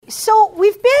So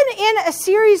we've been in a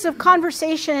series of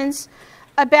conversations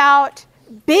about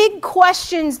big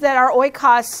questions that our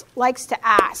oikos likes to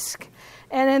ask.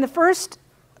 And in the first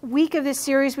week of this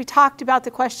series, we talked about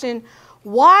the question,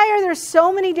 why are there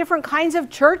so many different kinds of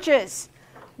churches?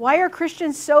 Why are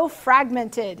Christians so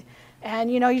fragmented? And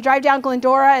you drive down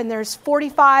Glendora and there's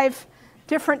 45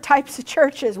 different types of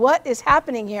churches. What is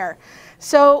happening here?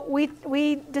 So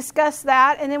we discussed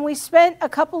that, and then we spent a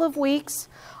couple of weeks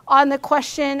on the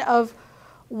question of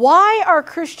why are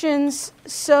Christians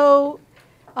so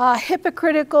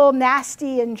hypocritical,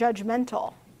 nasty, and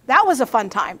judgmental? That was a fun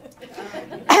time.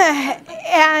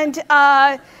 And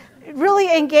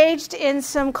really engaged in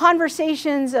some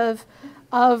conversations of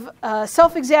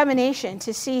self-examination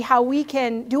to see how we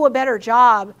can do a better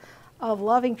job of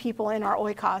loving people in our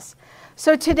oikos.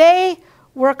 So today,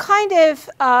 we're kind of,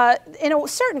 in a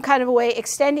certain kind of a way,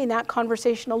 extending that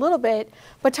conversation a little bit,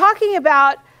 but talking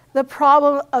about the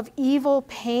problem of evil,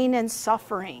 pain, and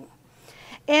suffering.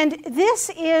 And this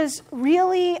is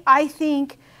really, I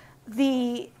think,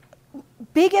 the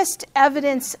biggest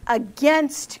evidence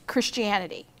against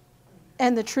Christianity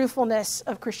and the truthfulness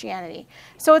of Christianity.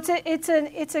 So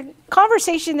it's a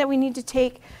conversation that we need to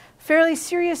take fairly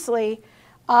seriously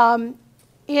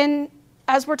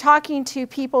as we're talking to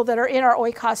people that are in our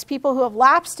oikos, people who have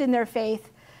lapsed in their faith.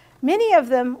 Many of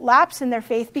them lapse in their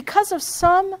faith because of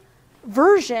some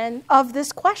version of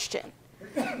this question.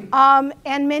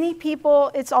 And many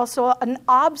people, it's also an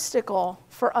obstacle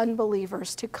for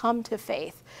unbelievers to come to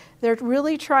faith. They're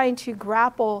really trying to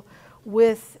grapple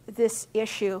with this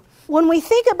issue. When we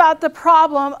think about the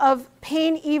problem of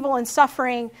pain, evil, and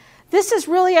suffering, this is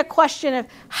really a question of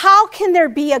how can there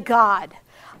be a God?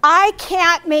 I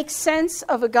can't make sense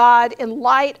of a God in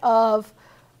light of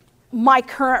my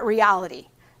current reality,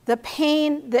 the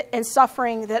pain and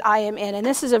suffering that I am in. And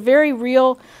this is a very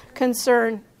real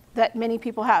concern that many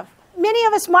people have. Many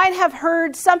of us might have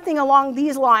heard something along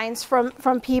these lines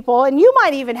from people, and you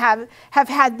might even have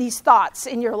had these thoughts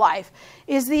in your life.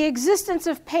 Is the existence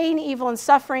of pain, evil, and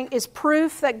suffering is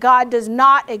proof that God does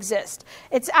not exist.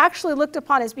 It's actually looked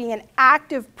upon as being an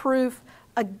active proof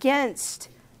against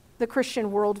the Christian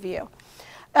worldview.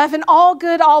 If an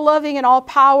all-good, all-loving, and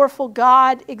all-powerful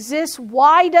God exists,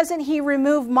 why doesn't he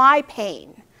remove my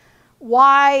pain?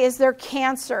 Why is there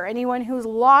cancer? Anyone who's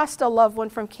lost a loved one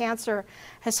from cancer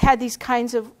has had these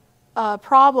kinds of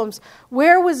problems.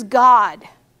 Where was God?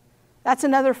 That's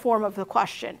another form of the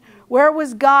question. Where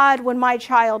was God when my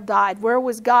child died? Where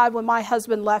was God when my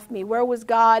husband left me? Where was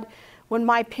God when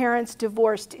my parents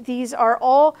divorced? These are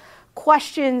all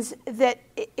questions that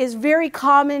is very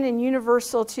common and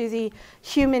universal to the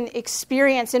human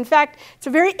experience. In fact, it's a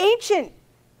very ancient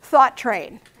thought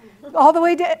train. All the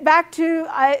way back to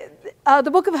the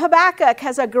book of Habakkuk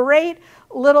has a great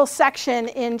little section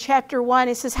in chapter 1.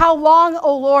 It says, "How long,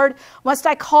 O Lord, must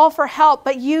I call for help,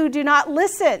 but you do not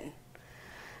listen?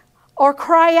 Or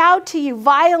cry out to you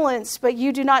violence, but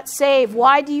you do not save?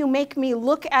 Why do you make me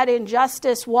look at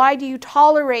injustice? Why do you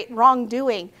tolerate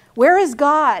wrongdoing? Where is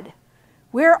God?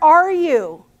 Where are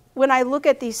you when I look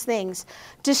at these things?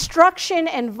 Destruction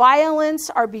and violence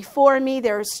are before me.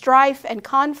 There is strife and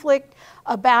conflict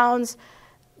abounds.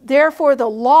 Therefore the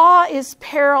law is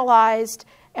paralyzed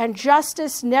and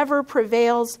justice never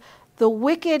prevails. The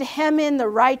wicked hem in the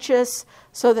righteous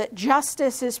so that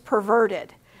justice is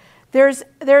perverted." There's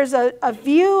a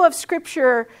view of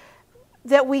Scripture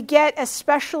that we get,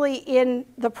 especially in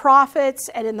the prophets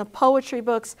and in the poetry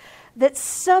books, that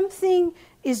something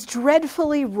is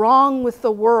dreadfully wrong with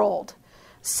the world.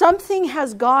 Something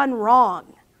has gone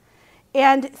wrong.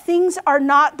 And things are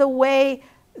not the way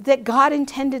that God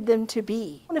intended them to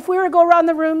be. And if we were to go around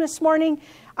the room this morning,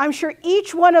 I'm sure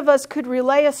each one of us could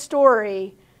relay a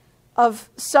story of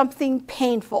something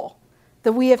painful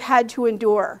that we have had to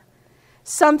endure.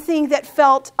 Something that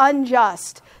felt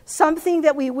unjust. Something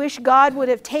that we wish God would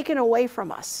have taken away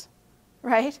from us.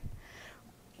 Right?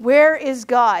 Where is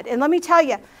God? And let me tell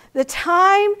you, the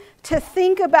time to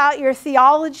think about your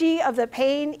theology of the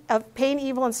pain,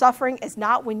 evil, and suffering is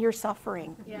not when you're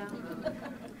suffering. Yeah.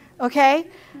 Okay?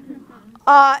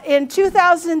 In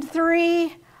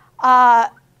 2003,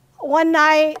 one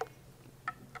night,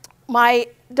 my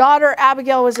daughter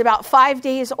Abigail was about 5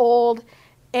 days old,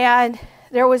 and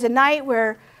there was a night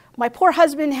where my poor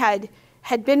husband had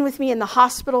been with me in the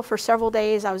hospital for several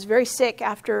days. I was very sick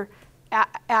after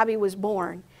Abby was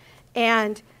born.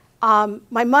 And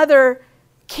my mother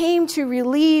came to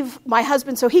relieve my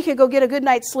husband so he could go get a good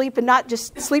night's sleep and not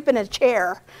just sleep in a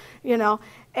chair,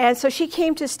 And so she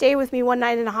came to stay with me one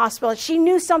night in the hospital. And she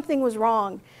knew something was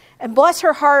wrong. And bless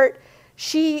her heart,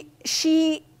 she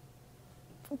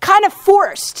kind of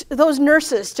forced those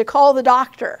nurses to call the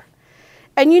doctor.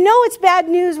 And you know it's bad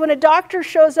news when a doctor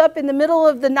shows up in the middle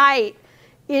of the night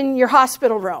in your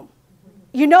hospital room.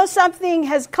 You know something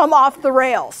has come off the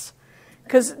rails,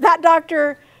 because that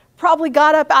doctor probably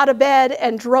got up out of bed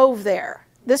and drove there.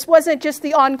 This wasn't just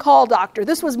the on-call doctor.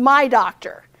 This was my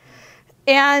doctor.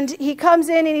 And he comes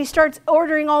in and he starts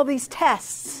ordering all these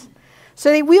tests. So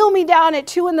they wheel me down at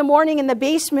 2 a.m. in the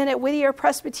basement at Whittier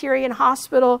Presbyterian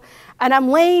Hospital, and I'm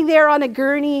laying there on a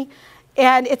gurney,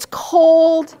 and it's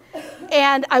cold,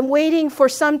 and I'm waiting for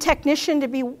some technician to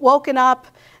be woken up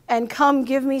and come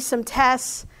give me some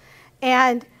tests.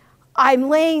 And I'm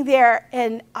laying there,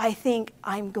 and I think,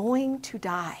 I'm going to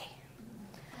die.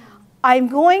 I'm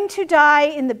going to die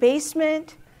in the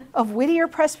basement of Whittier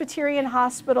Presbyterian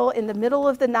Hospital in the middle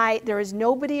of the night. There is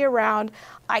nobody around.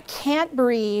 I can't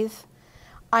breathe.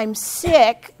 I'm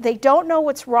sick. They don't know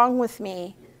what's wrong with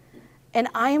me. And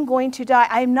I am going to die.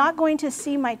 I'm not going to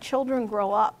see my children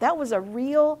grow up. That was a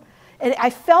real, and I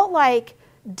felt like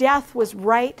death was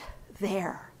right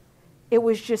there. It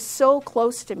was just so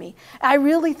close to me. I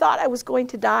really thought I was going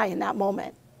to die in that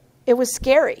moment. It was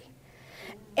scary.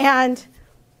 And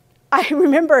I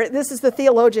remember, this is the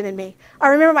theologian in me, I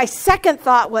remember my second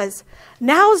thought was,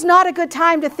 now's not a good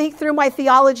time to think through my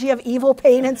theology of evil,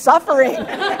 pain, and suffering.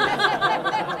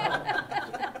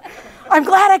 I'm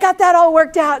glad I got that all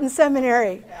worked out in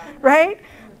seminary, right?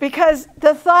 Because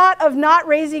the thought of not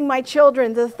raising my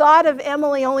children, the thought of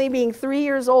Emily only being 3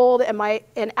 years old and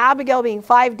Abigail being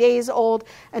 5 days old,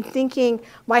 and thinking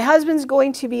my husband's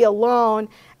going to be alone,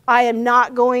 I am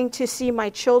not going to see my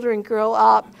children grow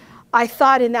up. I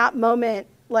thought in that moment,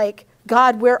 like,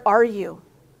 God, where are you?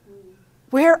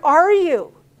 Where are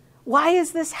you? Why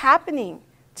is this happening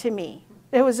to me?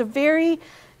 It was a very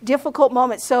difficult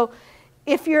moment. So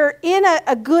if you're in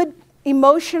a good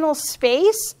emotional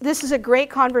space, this is a great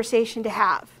conversation to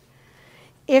have.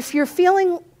 If you're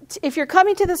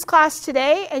coming to this class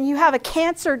today and you have a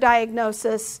cancer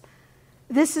diagnosis,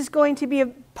 this is going to be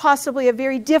possibly a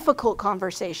very difficult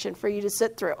conversation for you to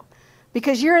sit through,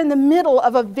 because you're in the middle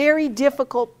of a very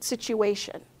difficult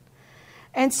situation.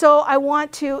 And so I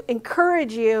want to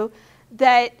encourage you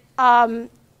that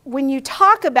when you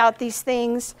talk about these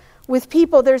things with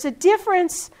people, there's a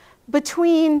difference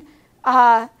between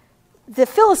the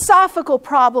philosophical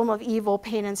problem of evil,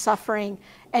 pain, and suffering,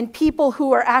 and people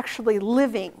who are actually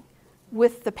living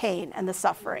with the pain and the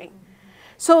suffering.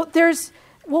 So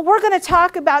what we're going to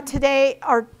talk about today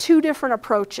are two different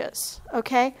approaches,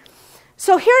 okay?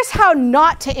 So here's how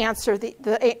not to answer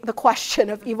the question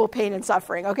of evil, pain, and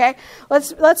suffering, okay?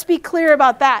 Let's be clear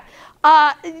about that.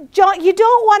 You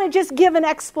don't want to just give an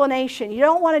explanation. You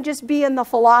don't want to just be in the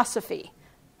philosophy,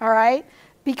 all right?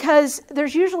 Because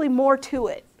there's usually more to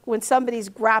it when somebody's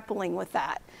grappling with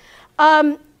that.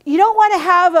 You don't want to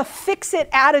have a fix-it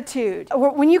attitude.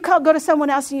 When you go to someone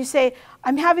else and you say,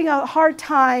 I'm having a hard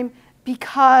time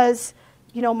because,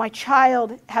 my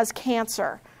child has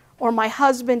cancer, or my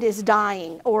husband is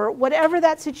dying, or whatever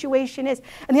that situation is.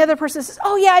 And the other person says,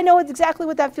 oh yeah, I know exactly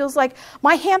what that feels like.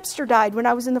 My hamster died when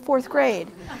I was in the 4th grade.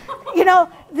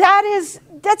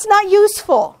 That's not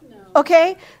useful,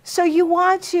 okay? So you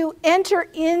want to enter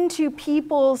into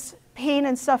people's pain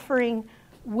and suffering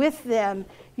with them.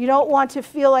 You don't want to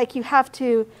feel like you have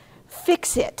to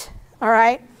fix it, all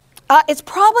right? It's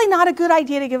probably not a good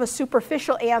idea to give a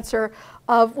superficial answer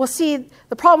of, well, see,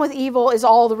 the problem with evil is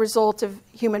all the result of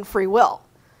human free will.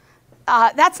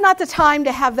 That's not the time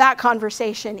to have that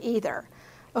conversation either,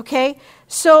 okay?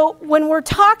 So when we're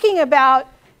talking about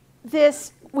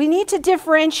this, we need to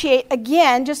differentiate,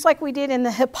 again, just like we did in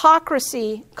the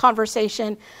hypocrisy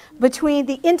conversation, between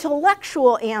the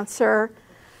intellectual answer,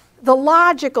 the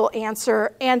logical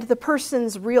answer, and the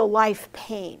person's real life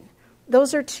pain.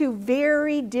 Those are two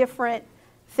very different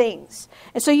things.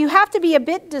 And so you have to be a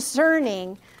bit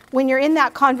discerning when you're in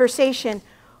that conversation.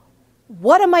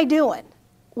 What am I doing?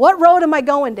 What road am I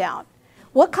going down?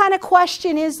 What kind of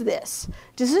question is this?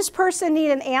 Does this person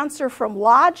need an answer from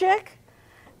logic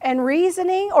and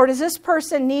reasoning, or does this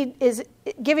person is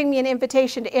giving me an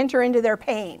invitation to enter into their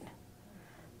pain?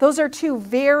 Those are two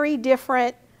very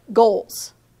different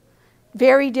goals,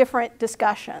 very different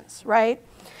discussions, right?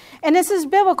 And this is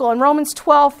biblical. In Romans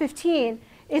 12:15,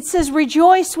 it says,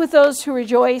 rejoice with those who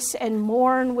rejoice and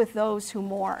mourn with those who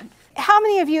mourn. How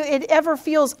many of you, it ever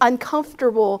feels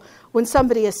uncomfortable when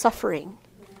somebody is suffering?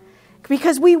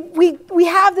 Because we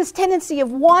have this tendency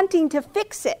of wanting to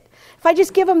fix it. If I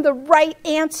just give them the right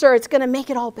answer, it's going to make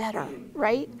it all better,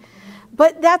 right?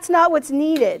 But that's not what's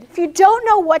needed. If you don't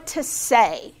know what to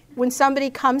say when somebody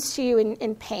comes to you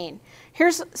in pain,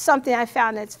 here's something I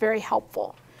found that's very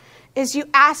helpful. is you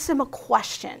ask them a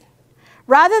question.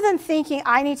 Rather than thinking,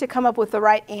 I need to come up with the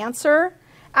right answer,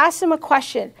 ask them a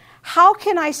question. How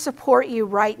can I support you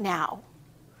right now?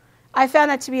 I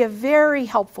found that to be a very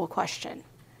helpful question.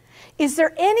 Is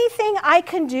there anything I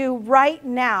can do right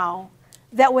now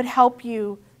that would help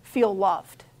you feel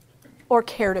loved or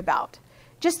cared about?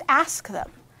 Just ask them.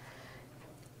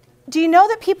 Do you know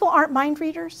that people aren't mind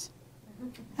readers?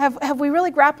 Have we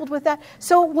really grappled with that?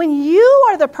 So when you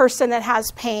are the person that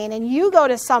has pain and you go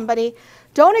to somebody,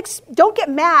 don't get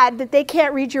mad that they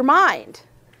can't read your mind.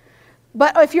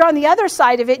 But if you're on the other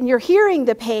side of it and you're hearing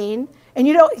the pain and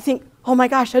you think, oh my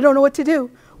gosh, I don't know what to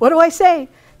do. What do I say?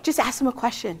 Just ask them a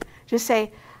question. Just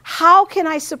say, how can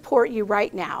I support you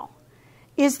right now?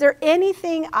 Is there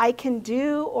anything I can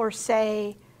do or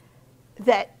say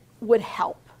that would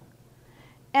help?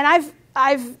 And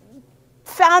I've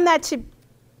found that to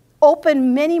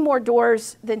open many more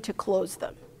doors than to close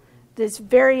them. It's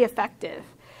very effective.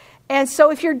 And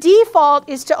so if your default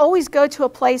is to always go to a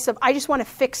place of, I just want to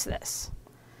fix this,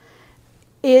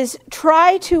 is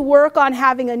try to work on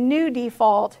having a new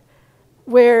default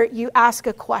where you ask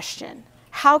a question.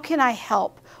 How can I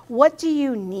help? What do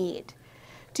you need?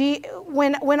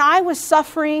 When I was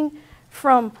suffering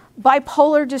from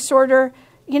bipolar disorder,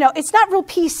 it's not real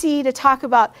PC to talk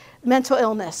about mental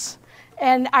illness.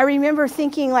 And I remember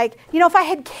thinking if I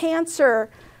had cancer,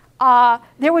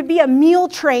 there would be a meal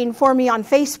train for me on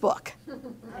Facebook.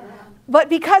 But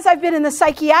because I've been in the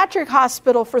psychiatric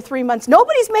hospital for 3 months,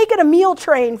 nobody's making a meal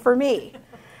train for me.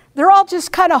 They're all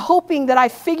just kind of hoping that I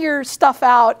figure stuff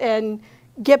out and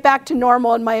get back to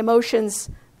normal and my emotions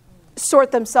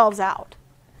sort themselves out.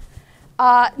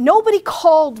 Nobody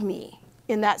called me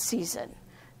in that season.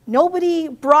 Nobody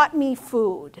brought me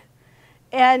food.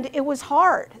 And it was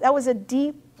hard. That was a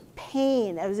deep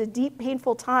pain. It was a deep,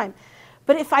 painful time.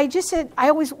 But if I just said, I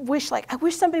always wish, I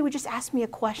wish somebody would just ask me a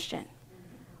question.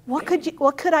 What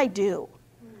could I do?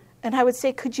 And I would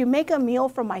say, could you make a meal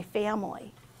for my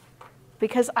family?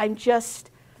 Because I'm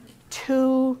just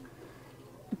too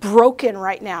broken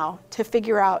right now to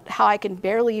figure out how I can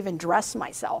barely even dress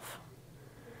myself.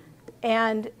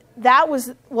 And that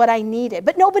was what I needed.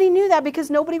 But nobody knew that because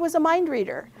nobody was a mind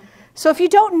reader. So if you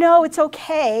don't know, it's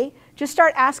okay. Just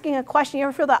start asking a question. You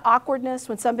ever feel that awkwardness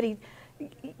when somebody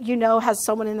has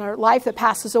someone in their life that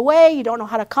passes away, you don't know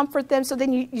how to comfort them, so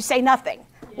then you say nothing.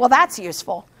 Well, that's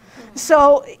useful.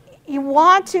 So you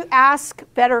want to ask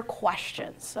better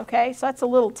questions, okay? So that's a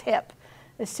little tip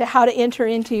as to how to enter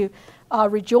into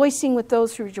rejoicing with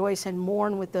those who rejoice and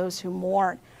mourn with those who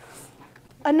mourn.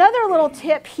 Another little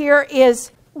tip here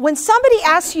is when somebody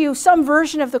asks you some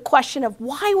version of the question of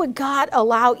why would God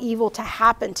allow evil to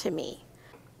happen to me,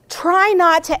 try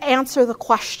not to answer the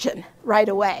question right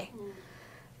away.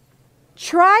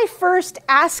 Try first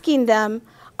asking them,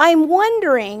 I'm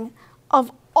wondering,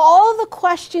 of all the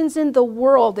questions in the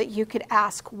world that you could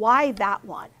ask, why that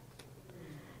one?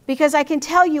 Because I can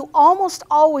tell you almost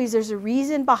always there's a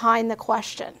reason behind the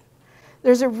question.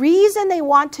 There's a reason they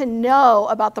want to know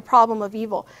about the problem of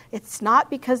evil. It's not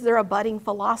because they're a budding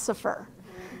philosopher,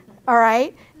 all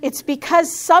right? It's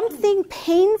because something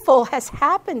painful has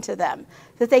happened to them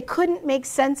that they couldn't make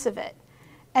sense of it.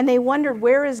 And they wondered,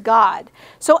 where is God?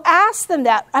 So ask them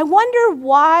that. I wonder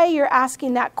why you're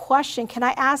asking that question. Can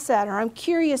I ask that? Or I'm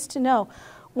curious to know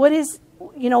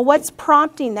what's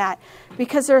prompting that?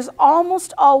 Because there's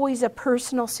almost always a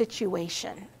personal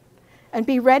situation. And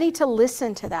be ready to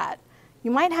listen to that.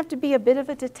 You might have to be a bit of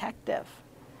a detective.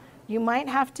 You might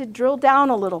have to drill down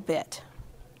a little bit.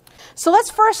 So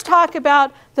let's first talk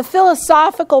about the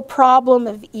philosophical problem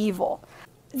of evil.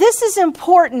 This is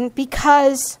important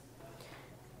because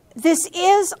this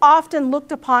is often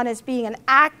looked upon as being an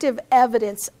active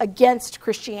evidence against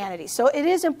Christianity. So it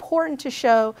is important to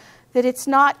show that it's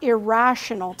not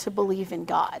irrational to believe in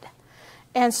God.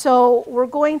 And so we're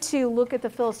going to look at the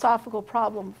philosophical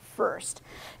problem first.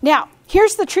 Now,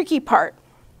 here's the tricky part.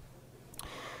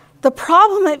 The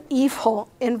problem of evil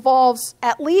involves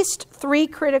at least 3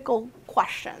 critical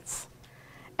questions.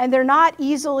 And they're not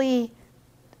easily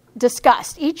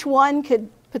discussed. Each one could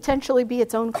potentially be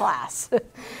its own class.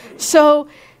 So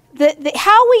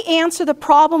how we answer the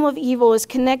problem of evil is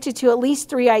connected to at least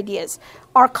 3 ideas.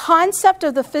 Our concept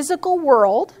of the physical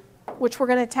world, which we're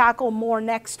going to tackle more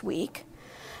next week,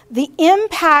 the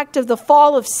impact of the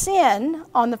fall of sin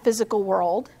on the physical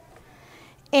world,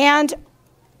 and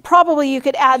probably you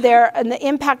could add there and the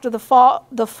impact of the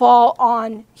fall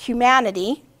on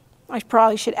humanity. I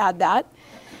probably should add that.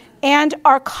 And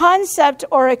our concept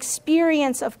or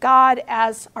experience of God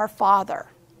as our Father.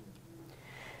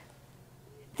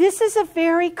 This is a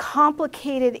very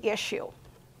complicated issue.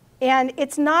 And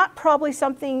it's not probably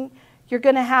something you're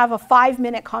going to have a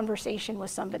 5-minute conversation with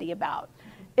somebody about.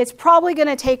 It's probably going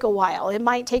to take a while. It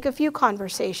might take a few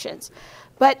conversations.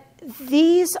 But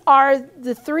these are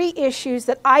the 3 issues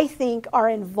that I think are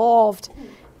involved.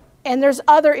 And there's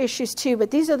other issues too,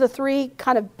 but these are the 3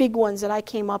 kind of big ones that I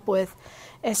came up with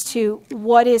as to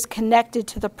what is connected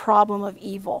to the problem of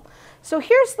evil. So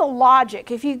here's the logic.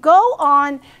 If you go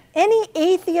on any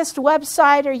atheist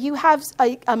website, or you have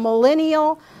a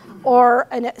millennial or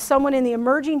someone in the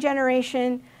emerging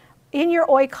generation in your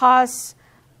oikos,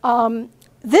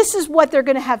 this is what they're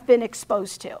going to have been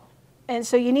exposed to. And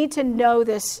so you need to know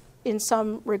this in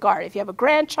some regard. If you have a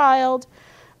grandchild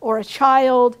or a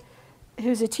child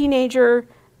who's a teenager,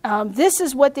 this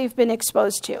is what they've been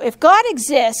exposed to. If God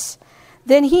exists,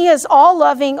 then he is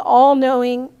all-loving,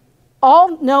 all-knowing,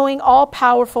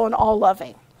 all-powerful, and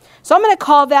all-loving. So I'm going to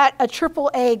call that a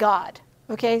AAA God,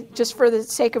 okay, just for the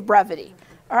sake of brevity.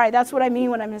 All right, that's what I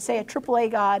mean when I'm going to say a AAA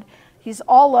God. He's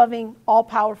all-loving,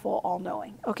 all-powerful,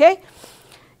 all-knowing, okay?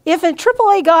 If a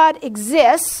AAA God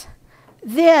exists,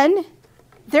 then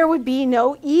there would be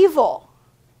no evil.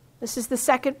 This is the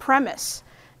second premise.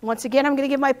 Once again, I'm going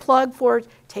to give my plug for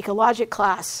Take a Logic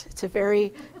class. It's a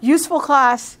very useful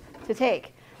class to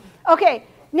take. Okay,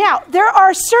 now there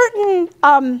are certain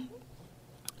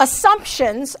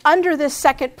assumptions under this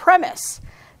second premise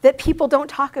that people don't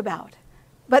talk about,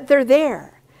 but they're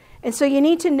there. And so you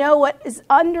need to know what is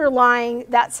underlying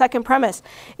that second premise,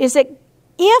 is that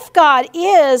if God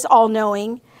is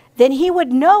all-knowing, then he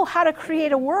would know how to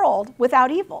create a world without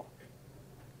evil,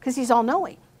 because he's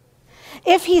all-knowing.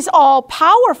 If he's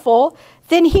all-powerful,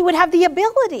 then he would have the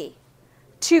ability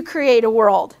to create a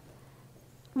world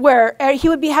where he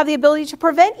would have the ability to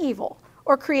prevent evil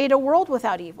or create a world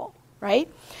without evil, right?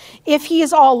 If he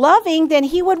is all-loving, then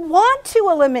he would want to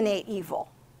eliminate evil.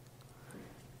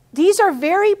 These are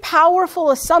very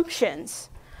powerful assumptions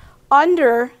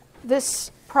under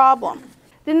this problem.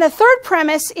 Then the third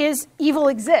premise is evil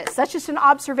exists. That's just an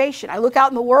observation. I look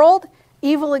out in the world,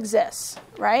 evil exists,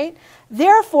 right?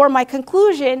 Therefore, my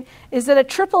conclusion is that a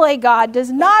AAA God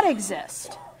does not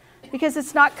exist, because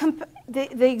it's not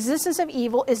the existence of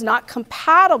evil is not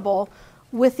compatible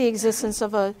with the existence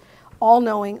of a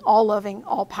all-knowing, all-loving,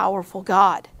 all-powerful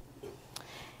God.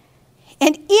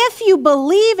 And if you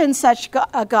believe in such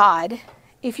a God,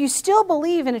 if you still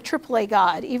believe in a AAA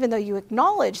God, even though you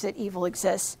acknowledge that evil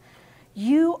exists,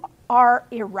 you are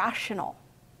irrational.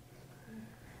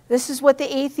 This is what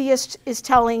the atheist is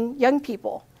telling young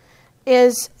people,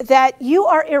 is that you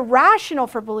are irrational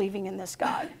for believing in this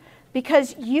God,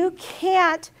 because you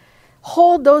can't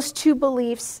hold those 2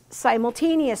 beliefs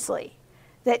simultaneously,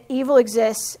 that evil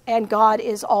exists and God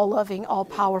is all-loving,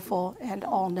 all-powerful, and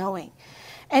all-knowing.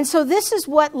 And so this is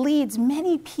what leads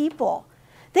many people.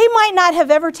 They might not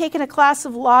have ever taken a class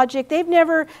of logic.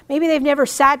 Maybe they've never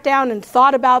sat down and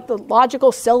thought about the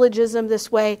logical syllogism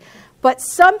this way, but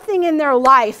something in their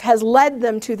life has led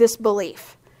them to this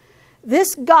belief.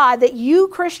 This God that you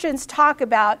Christians talk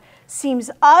about seems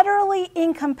utterly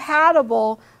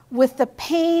incompatible with the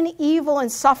pain, evil,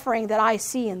 and suffering that I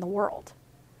see in the world.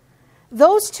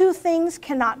 Those 2 things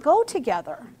cannot go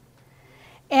together.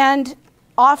 And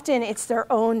often it's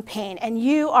their own pain. And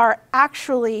you are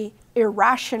actually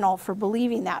irrational for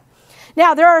believing that.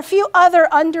 Now, there are a few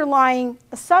other underlying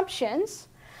assumptions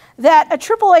that a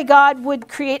AAA God would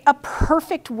create a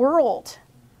perfect world.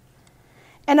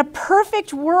 And a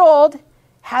perfect world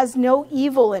has no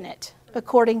evil in it,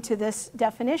 according to this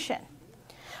definition.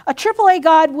 A AAA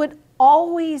God would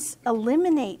always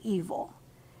eliminate evil.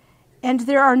 And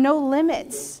there are no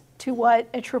limits to what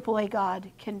a AAA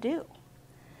God can do.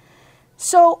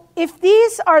 So if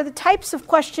these are the types of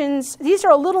questions, these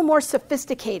are a little more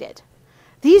sophisticated.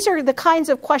 These are the kinds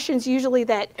of questions usually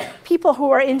that people who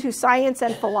are into science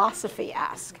and philosophy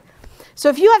ask. So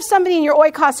if you have somebody in your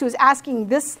oikos who is asking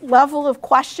this level of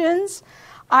questions,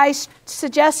 I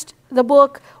suggest the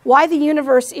book, Why the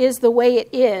Universe is the Way It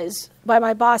Is, by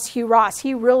my boss, Hugh Ross.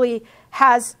 He really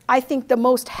has, I think, the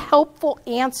most helpful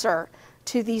answer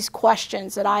to these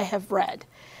questions that I have read.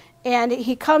 And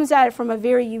he comes at it from a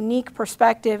very unique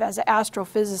perspective as an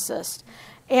astrophysicist.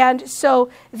 And so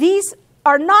these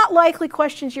are not likely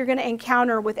questions you're going to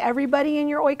encounter with everybody in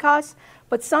your oikos,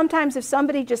 but sometimes if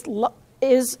somebody just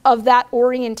is of that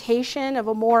orientation, of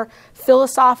a more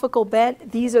philosophical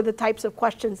bent, these are the types of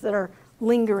questions that are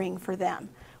lingering for them.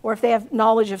 Or if they have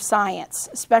knowledge of science,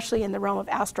 especially in the realm of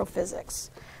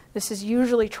astrophysics. This is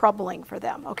usually troubling for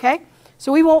them, okay?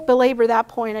 So we won't belabor that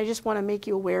point. I just want to make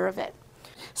you aware of it.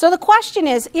 So the question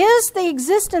is the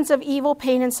existence of evil,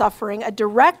 pain, and suffering a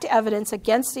direct evidence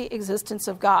against the existence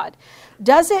of God?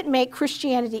 Does it make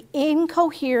Christianity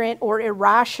incoherent or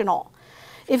irrational?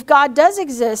 If God does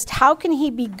exist, how can he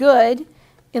be good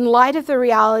in light of the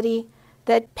reality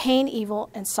that pain, evil,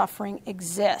 and suffering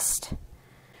exist?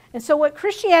 And so what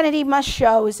Christianity must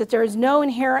show is that there is no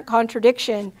inherent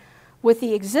contradiction with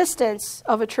the existence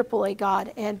of a AAA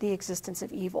God and the existence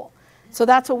of evil. So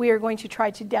that's what we are going to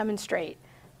try to demonstrate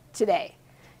today.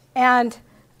 And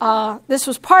this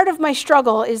was part of my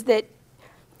struggle, is that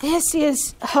this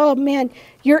is, oh man,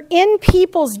 you're in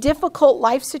people's difficult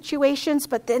life situations,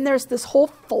 but then there's this whole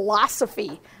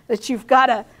philosophy that you've got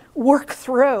to work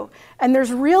through. And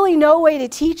there's really no way to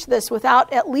teach this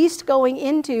without at least going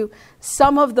into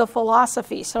some of the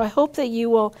philosophy. So I hope that you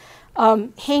will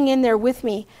hang in there with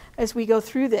me as we go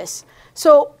through this.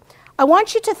 So I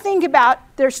want you to think about,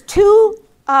 there's two,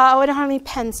 I don't have any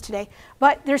pens today,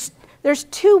 but there's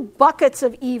two buckets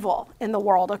of evil in the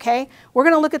world, okay? We're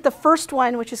going to look at the first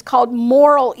one, which is called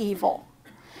moral evil.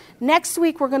 Next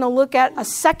week, we're going to look at a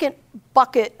second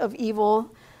bucket of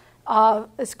evil.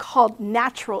 It's called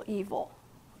natural evil,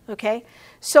 okay?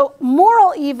 So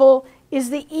moral evil is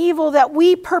the evil that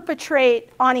we perpetrate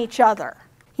on each other.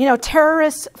 You know,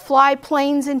 terrorists fly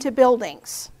planes into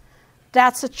buildings.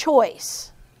 That's a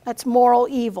choice. That's moral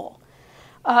evil.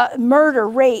 Murder,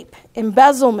 rape,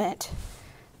 embezzlement,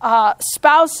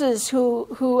 spouses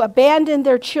who abandon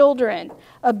their children,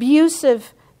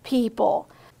 abusive people,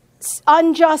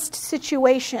 unjust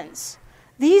situations.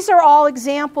 These are all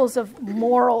examples of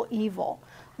moral evil.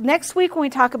 Next week when we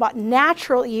talk about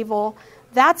natural evil,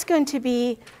 that's going to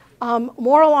be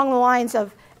more along the lines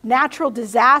of natural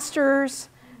disasters,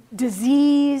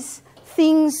 disease,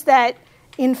 things that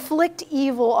inflict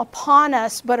evil upon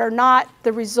us but are not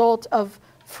the result of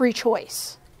free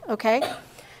choice, okay?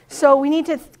 So we need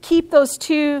to keep those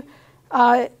two,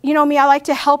 you know me, I like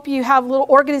to help you have little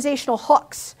organizational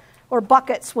hooks or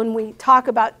buckets when we talk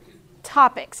about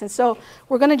topics. And so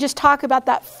we're going to just talk about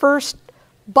that first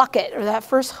bucket or that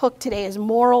first hook today is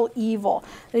moral evil.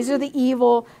 These are the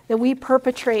evil that we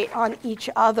perpetrate on each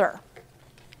other.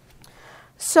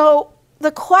 So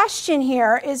the question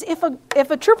here is if a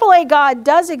AAA God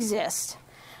does exist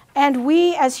and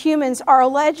we as humans are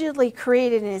allegedly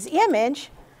created in his image,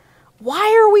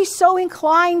 why are we so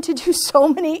inclined to do so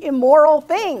many immoral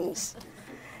things?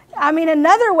 I mean,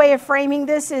 another way of framing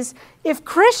this is if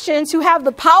Christians who have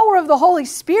the power of the Holy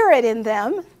Spirit in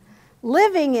them,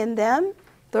 living in them,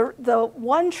 the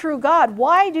one true God,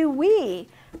 why do we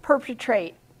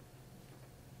perpetrate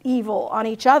evil on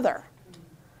each other?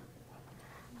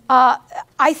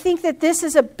 I think that this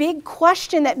is a big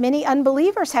question that many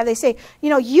unbelievers have. They say, you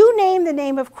know, you name the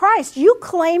name of Christ. You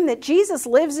claim that Jesus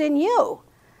lives in you.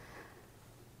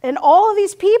 And all of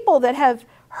these people that have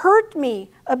hurt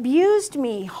me, abused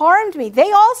me, harmed me,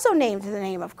 they also named the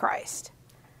name of Christ.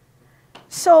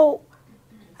 So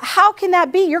how can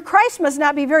that be? Your Christ must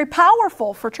not be very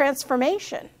powerful for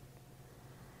transformation.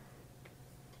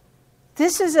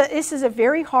 This is a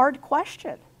very hard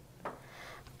question.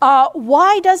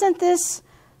 Why doesn't this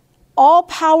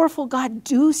all-powerful God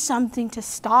do something to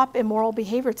stop immoral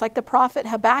behavior? It's like the prophet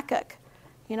Habakkuk.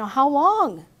 You know, how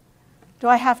long do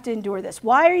I have to endure this?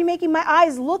 Why are you making my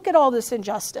eyes look at all this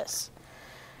injustice?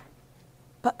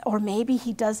 Or maybe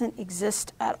he doesn't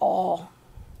exist at all.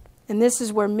 And this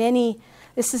is where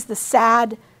this is the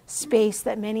sad space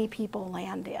that many people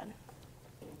land in.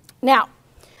 Now,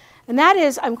 and that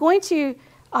is, I'm going to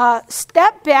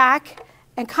step back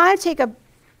and kind of take a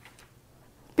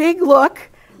big look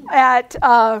at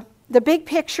the big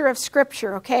picture of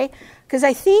Scripture, okay? Because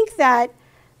I think that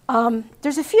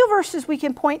there's a few verses we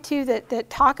can point to that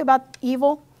talk about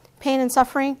evil, pain, and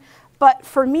suffering. But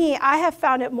for me, I have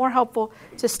found it more helpful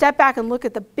to step back and look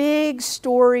at the big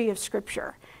story of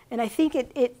Scripture. And I think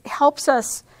it helps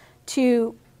us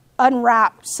to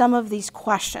unwrap some of these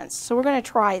questions. So we're going to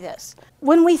try this.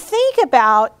 When we think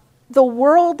about the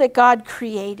world that God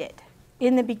created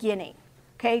in the beginning,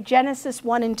 okay, Genesis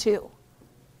 1 and 2,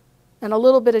 and a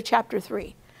little bit of chapter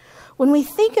 3. When we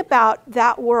think about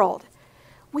that world,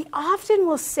 we often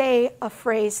will say a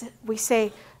phrase, we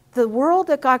say, the world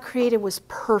that God created was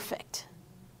perfect.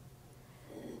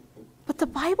 But the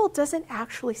Bible doesn't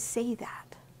actually say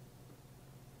that.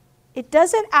 It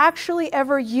doesn't actually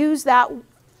ever use that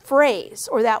phrase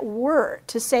or that word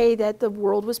to say that the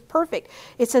world was perfect.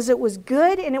 It says it was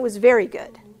good and it was very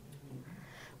good.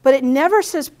 But it never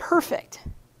says perfect.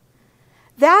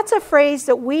 That's a phrase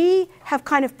that we have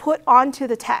kind of put onto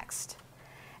the text.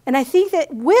 And I think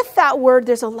that with that word,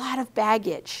 there's a lot of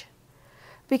baggage.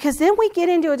 because then we get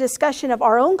into a discussion of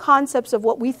our own concepts of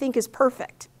what we think is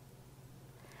perfect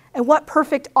and what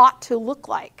perfect ought to look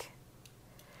like.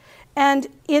 And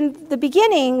in the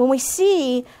beginning, when we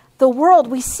see the world,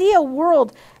 we see a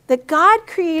world that God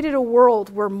created a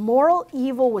world where moral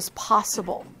evil was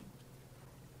possible.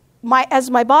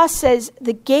 As my boss says,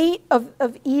 the gate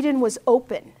of Eden was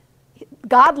open.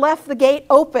 God left the gate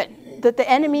open that the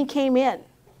enemy came in.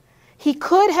 He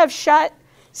could have shut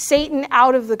Satan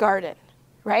out of the garden,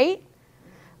 right?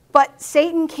 But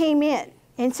Satan came in.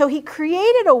 And so he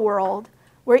created a world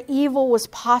where evil was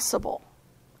possible.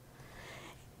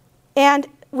 And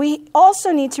we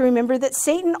also need to remember that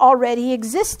Satan already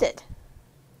existed.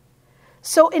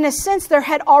 So in a sense, there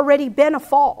had already been a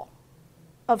fall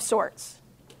of sorts.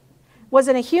 It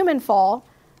wasn't a human fall,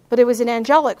 but it was an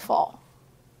angelic fall.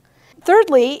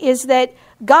 Thirdly is that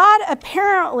God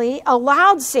apparently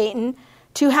allowed Satan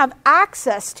to have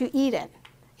access to Eden.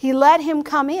 He let him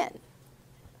come in.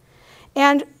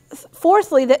 And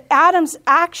fourthly, that Adam's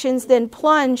actions then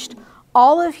plunged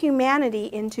all of humanity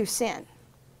into sin.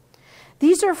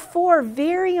 These are four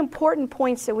very important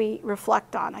points that we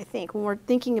reflect on, I think, when we're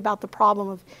thinking about the problem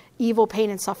of evil, pain,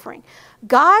 and suffering.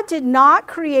 God did not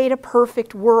create a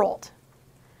perfect world.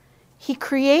 He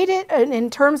created, in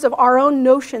terms of our own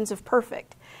notions of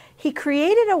perfect, he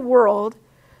created a world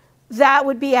that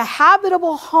would be a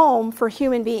habitable home for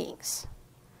human beings.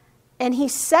 And he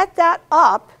set that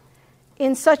up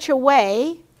in such a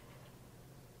way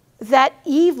that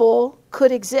evil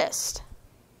could exist.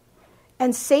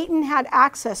 And Satan had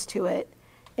access to it,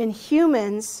 and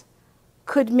humans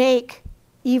could make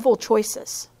evil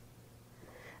choices.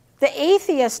 The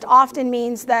atheist often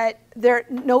means that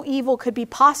no evil could be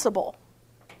possible.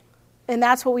 And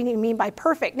that's what we mean by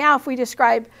perfect. Now, if we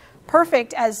describe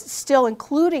perfect as still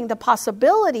including the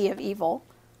possibility of evil,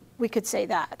 we could say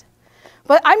that.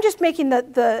 But I'm just making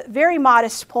the very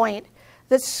modest point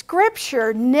that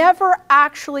Scripture never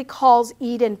actually calls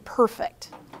Eden perfect.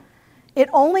 It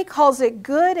only calls it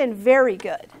good and very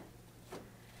good.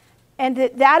 And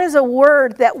that is a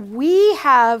word that we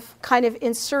have kind of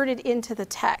inserted into the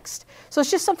text. So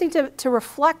it's just something to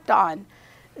reflect on,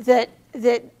 that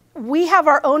we have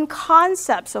our own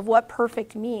concepts of what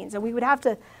perfect means. And we would have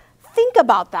to think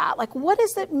about that. Like, what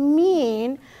does it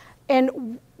mean,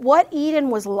 and what Eden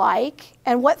was like,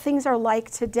 and what things are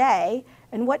like today,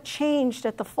 and what changed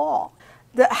at the fall?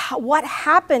 What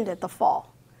happened at the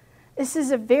fall? This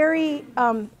is a very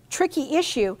tricky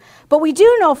issue, but we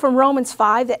do know from Romans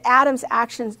 5 that Adam's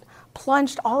actions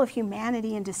plunged all of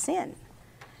humanity into sin.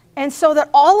 And so that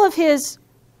all of his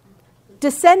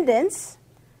descendants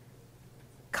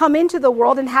come into the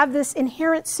world and have this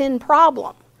inherent sin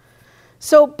problem.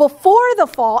 So before the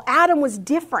fall, Adam was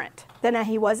different than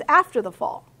he was after the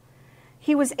fall.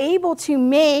 He was able to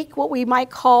make what we might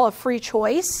call a free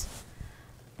choice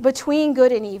between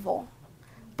good and evil.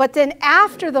 But then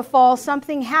after the fall,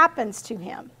 something happens to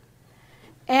him.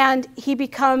 And he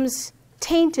becomes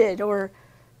tainted or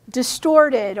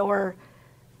distorted, or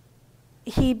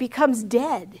he becomes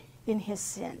dead in his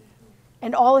sin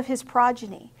and all of his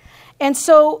progeny. And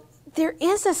so there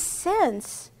is a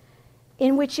sense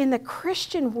in which in the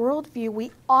Christian worldview,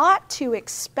 we ought to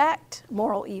expect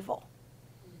moral evil.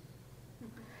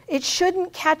 It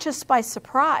shouldn't catch us by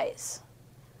surprise.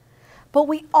 But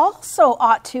we also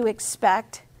ought to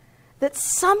expect that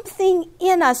something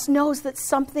in us knows that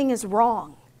something is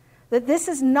wrong, that this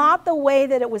is not the way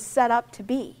that it was set up to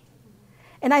be.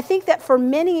 And I think that for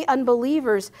many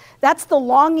unbelievers, that's the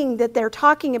longing that they're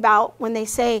talking about when they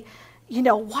say,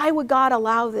 why would God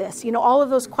allow this? All of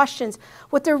those questions.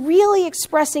 What they're really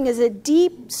expressing is a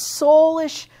deep,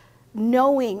 soulish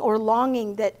knowing or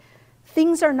longing that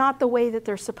things are not the way that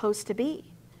they're supposed to be.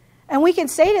 And we can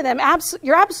say to them,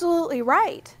 you're absolutely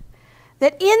right.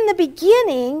 That in the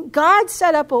beginning, God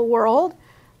set up a world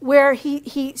where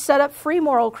he set up free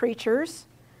moral creatures,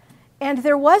 and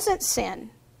there wasn't sin.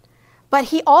 But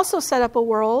he also set up a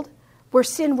world where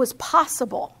sin was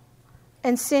possible,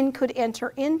 and sin could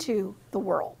enter into the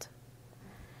world.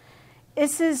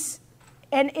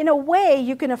 And in a way,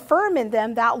 you can affirm in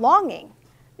them that longing.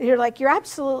 You're like, you're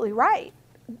absolutely right.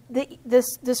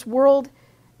 This world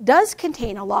does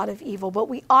contain a lot of evil, but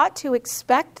we ought to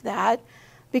expect that,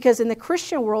 because in the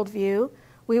Christian worldview,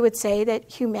 we would say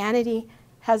that humanity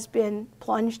has been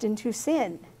plunged into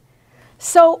sin.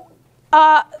 So,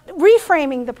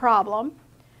 reframing the problem,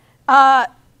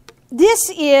 this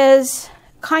is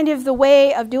kind of the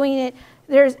way of doing it.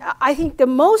 I think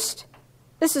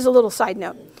this is a little side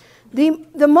note,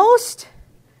 the most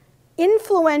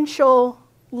influential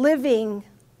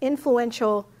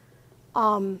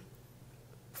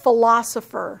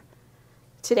philosopher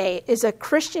today is a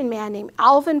Christian man named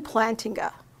Alvin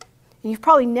Plantinga. And you've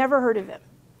probably never heard of him.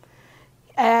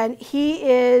 And he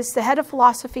is the head of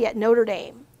philosophy at Notre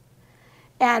Dame.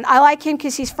 And I like him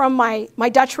because he's from my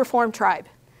Dutch Reformed tribe.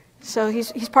 So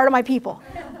he's part of my people.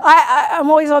 I'm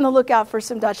always on the lookout for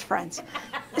some Dutch friends.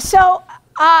 So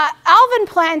Alvin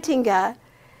Plantinga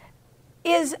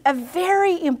is a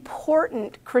very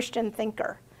important Christian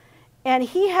thinker. And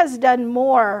he has done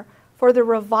more for the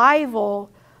revival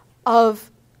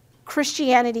of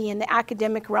Christianity in the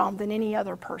academic realm than any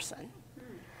other person.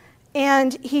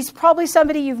 And he's probably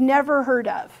somebody you've never heard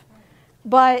of.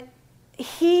 But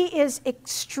he is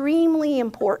extremely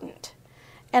important.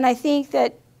 And I think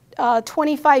that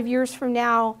 25 years from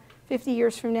now, 50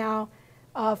 years from now,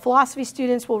 philosophy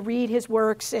students will read his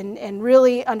works and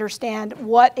really understand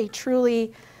what a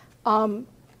truly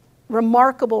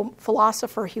remarkable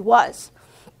philosopher he was.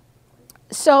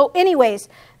 So anyways,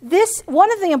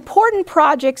 one of the important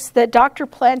projects that Dr.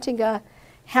 Plantinga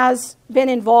has been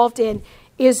involved in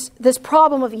is this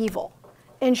problem of evil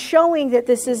and showing that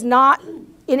this is not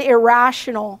an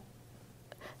irrational,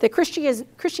 that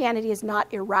Christianity is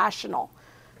not irrational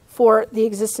for the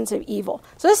existence of evil.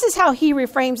 So this is how he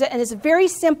reframes it, and it's very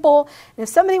simple. And if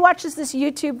somebody watches this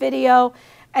YouTube video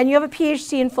and you have a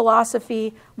PhD in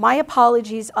philosophy, my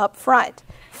apologies up front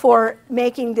for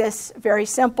making this very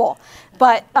simple.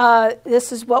 But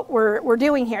this is what we're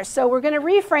doing here. So we're going to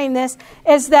reframe this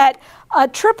as that a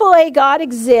AAA God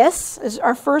exists, is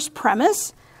our first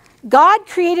premise. God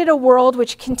created a world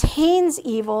which contains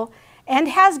evil and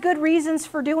has good reasons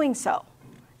for doing so,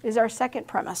 is our second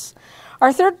premise.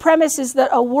 Our third premise is that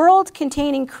a world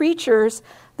containing creatures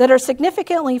that are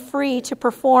significantly free to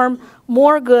perform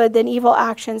more good than evil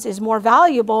actions is more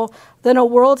valuable than a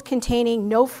world containing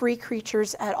no free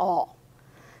creatures at all.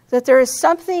 That there is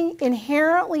something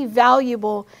inherently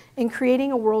valuable in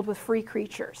creating a world with free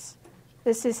creatures.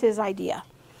 This is his idea.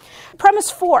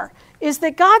 Premise 4 is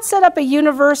that God set up a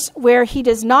universe where he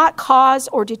does not cause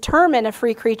or determine a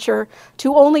free creature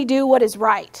to only do what is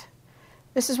right.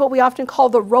 This is what we often call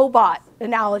the robot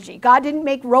analogy. God didn't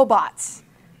make robots,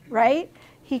 right?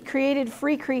 He created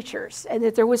free creatures, and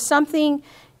that there was something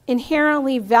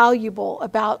inherently valuable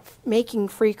about making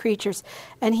free creatures.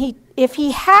 And if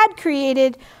he had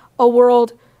created a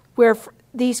world where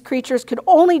these creatures could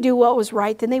only do what was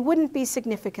right, then they wouldn't be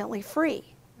significantly free.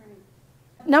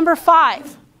 Right. Number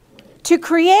 5, to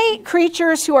create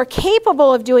creatures who are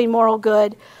capable of doing moral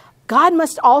good, God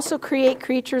must also create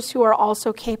creatures who are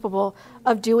also capable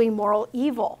of doing moral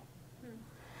evil.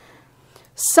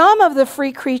 Some of the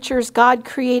free creatures God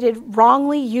created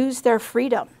wrongly use their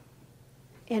freedom,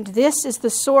 and this is the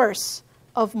source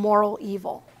of moral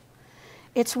evil.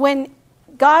 It's when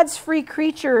God's free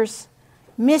creatures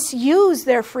misuse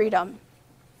their freedom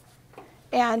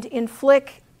and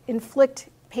inflict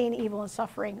pain, evil, and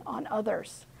suffering on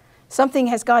others. Something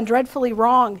has gone dreadfully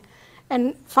wrong.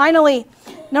 And finally,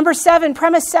 number 7,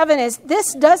 premise 7 is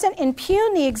this doesn't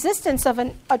impugn the existence of a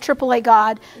AAA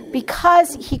God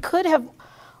because he could have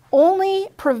only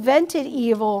prevented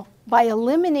evil by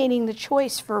eliminating the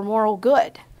choice for moral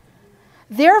good.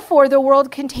 Therefore, the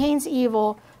world contains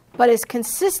evil, but is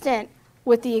consistent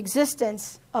with the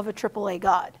existence of a AAA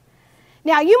God.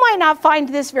 Now, you might not find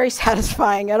this very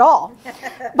satisfying at all,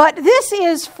 but this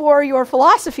is for your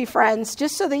philosophy friends,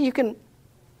 just so that you can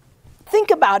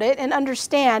think about it and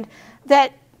understand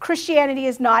that Christianity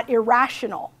is not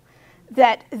irrational,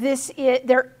 that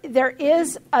there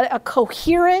is a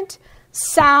coherent,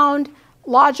 sound,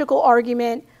 logical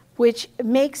argument which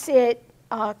makes it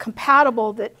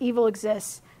compatible that evil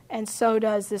exists, and so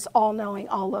does this all-knowing,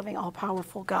 all-loving,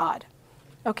 all-powerful God.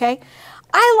 Okay?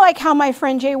 I like how my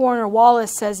friend J. Warner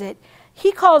Wallace says it.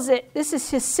 He calls it, this is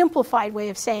his simplified way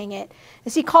of saying it,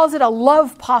 is he calls it a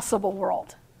love-possible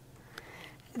world.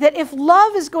 That if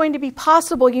love is going to be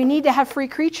possible, you need to have free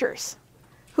creatures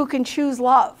who can choose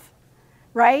love,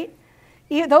 right?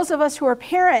 Those of us who are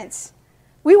parents,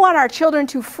 we want our children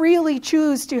to freely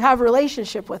choose to have a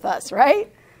relationship with us,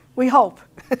 right? We hope.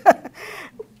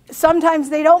 Sometimes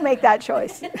they don't make that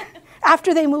choice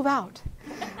after they move out.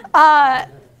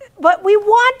 But we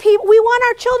want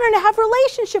our children to have a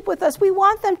relationship with us. We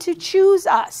want them to choose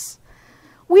us.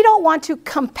 We don't want to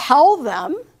compel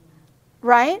them,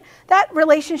 right? That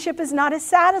relationship is not as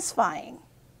satisfying.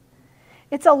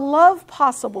 It's a love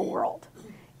possible world.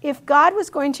 If God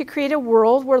was going to create a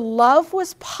world where love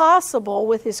was possible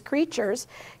with his creatures,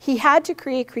 he had to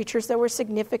create creatures that were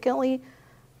significantly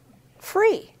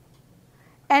free.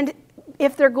 And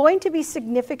if they're going to be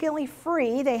significantly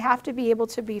free, they have to be able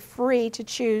to be free to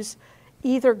choose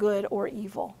either good or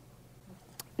evil.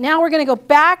 Now we're going to go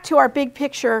back to our big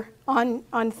picture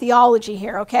on theology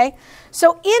here, okay?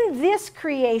 So in this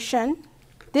creation,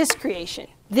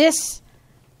 this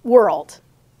world,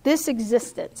 this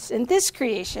existence, in this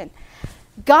creation,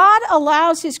 God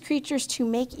allows his creatures to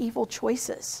make evil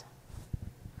choices.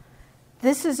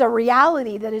 This is a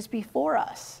reality that is before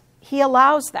us. He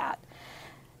allows that.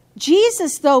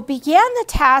 Jesus, though, began the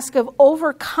task of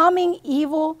overcoming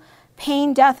evil,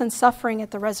 pain, death, and suffering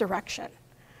at the resurrection.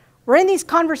 We're in these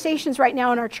conversations right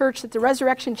now in our church that the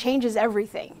resurrection changes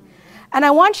everything. And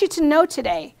I want you to know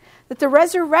today that the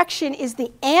resurrection is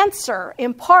the answer,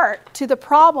 in part, to the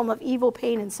problem of evil,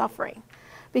 pain, and suffering.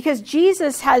 Because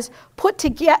Jesus has put to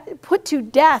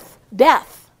death.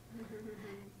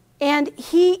 And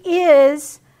he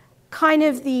is kind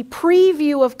of the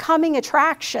preview of coming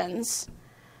attractions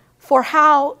for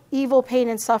how evil, pain,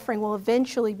 and suffering will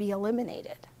eventually be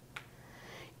eliminated.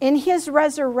 In his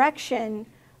resurrection,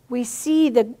 we see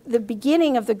the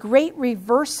beginning of the great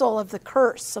reversal of the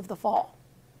curse of the fall.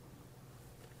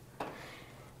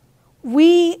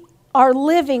 We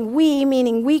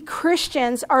meaning we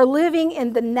Christians, are living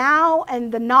in the now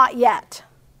and the not yet.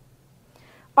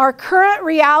 Our current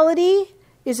reality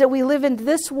is that we live in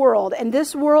this world, and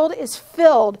this world is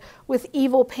filled with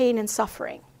evil, pain, and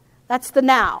suffering. That's the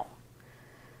now.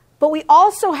 But we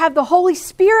also have the Holy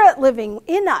Spirit living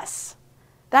in us.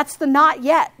 That's the not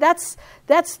yet. That's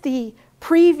the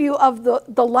preview of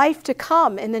the life to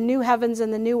come in the new heavens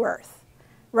and the new earth,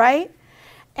 right?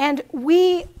 And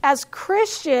we, as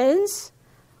Christians,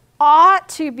 ought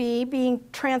to be being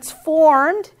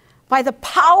transformed by the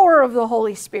power of the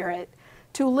Holy Spirit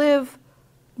to live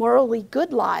morally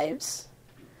good lives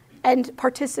and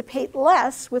participate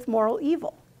less with moral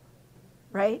evil,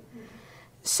 right?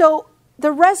 So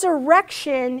the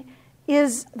resurrection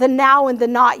is the now and the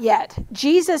not yet.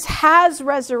 Jesus has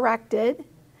resurrected.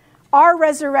 Our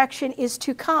resurrection is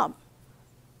to come.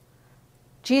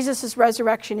 Jesus'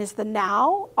 resurrection is the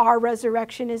now. Our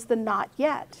resurrection is the not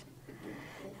yet.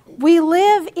 We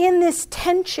live in this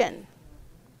tension.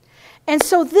 And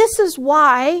so this is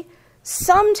why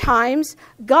sometimes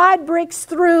God breaks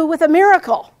through with a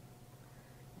miracle.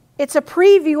 It's a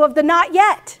preview of the not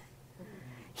yet.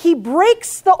 He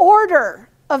breaks the order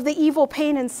of the evil,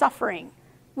 pain, and suffering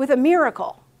with a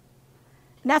miracle.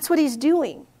 And that's what he's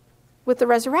doing with the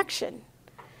resurrection.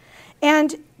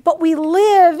 But we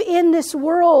live in this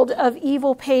world of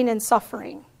evil, pain, and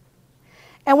suffering.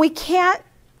 And we can't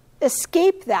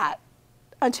escape that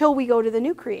until we go to the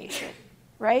new creation,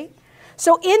 right?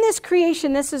 So in this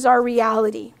creation, this is our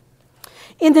reality.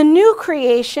 In the new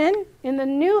creation, in the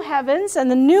new heavens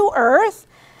and the new earth,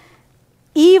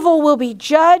 evil will be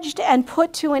judged and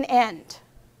put to an end.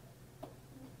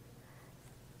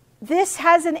 This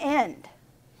has an end.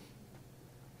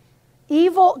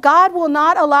 God will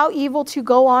not allow evil to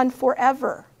go on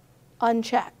forever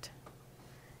unchecked.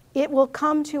 It will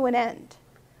come to an end.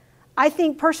 I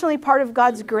think personally part of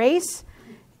God's grace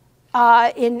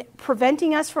in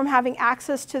preventing us from having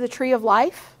access to the tree of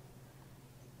life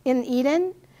in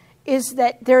Eden is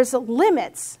that there's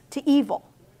limits to evil.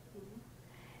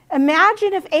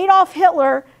 Imagine if Adolf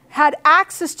Hitler had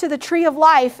access to the tree of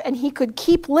life and he could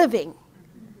keep living.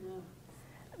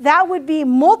 That would be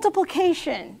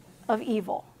multiplication of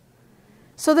evil.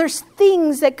 So there's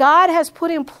things that God has put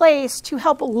in place to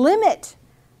help limit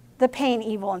the pain,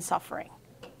 evil, and suffering.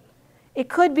 It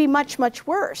could be much, much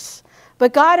worse.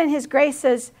 But God in his grace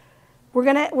says, I'm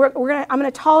going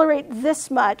to tolerate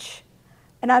this much,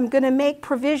 and I'm going to make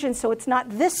provision so it's not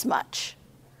this much.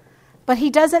 But he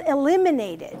doesn't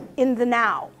eliminate it in the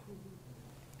now.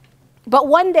 But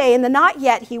one day in the not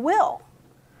yet, he will.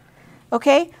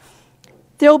 Okay?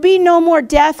 There will be no more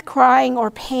death, crying,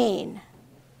 or pain.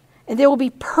 And there will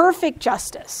be perfect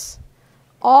justice.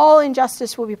 All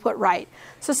injustice will be put right.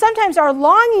 So sometimes our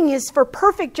longing is for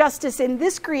perfect justice in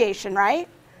this creation, right?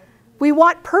 We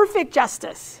want perfect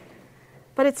justice.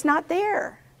 But it's not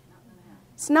there.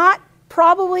 It's not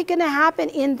probably going to happen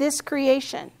in this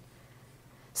creation.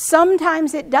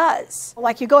 Sometimes it does.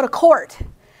 Like you go to court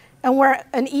and where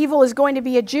an evil is going to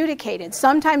be adjudicated.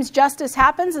 Sometimes justice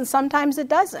happens and sometimes it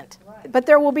doesn't. But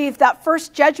there will be that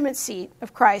first judgment seat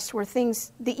of Christ where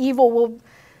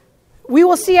we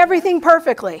will see everything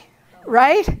perfectly,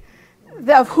 right?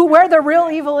 Where the real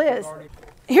evil is.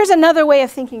 Here's another way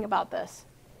of thinking about this.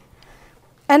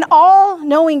 An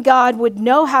all-knowing God would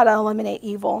know how to eliminate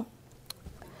evil.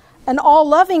 An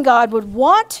all-loving God would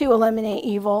want to eliminate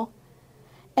evil.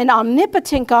 An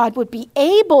omnipotent God would be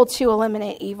able to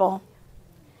eliminate evil.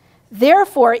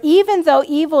 Therefore, even though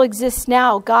evil exists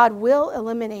now, God will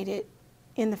eliminate it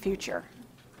in the future.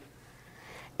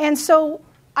 And so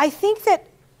I think that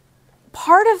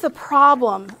part of the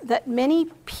problem that many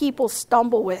people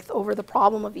stumble with over the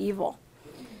problem of evil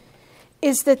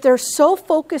is that they're so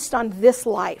focused on this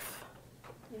life,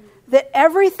 that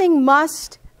everything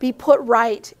must be put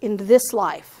right in this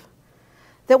life,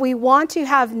 that we want to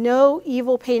have no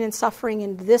evil, pain, and suffering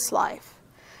in this life.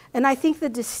 And I think the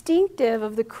distinctive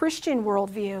of the Christian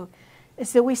worldview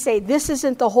is that we say this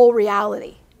isn't the whole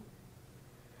reality.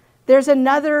 There's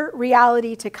another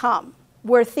reality to come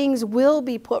where things will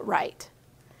be put right.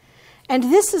 And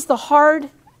this is the hard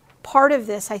part of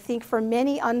this, I think, for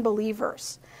many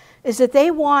unbelievers, is that they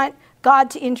want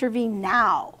God to intervene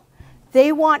now.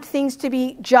 They want things to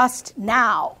be just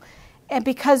now. And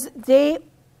because they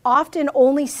often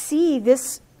only see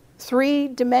this 3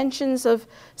 dimensions of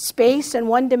space and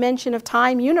 1 dimension of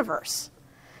time universe,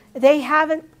 they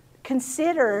haven't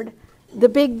considered the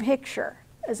big picture,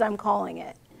 as I'm calling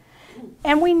it.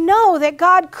 And we know that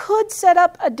God could set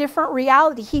up a different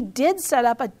reality. He did set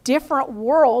up a different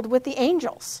world with the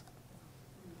angels.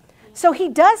 So he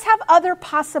does have other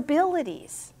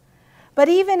possibilities. But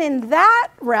even in that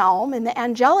realm, in the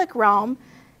angelic realm,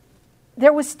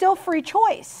 there was still free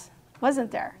choice,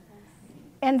 wasn't there?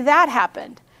 And that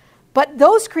happened. But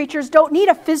those creatures don't need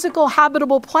a physical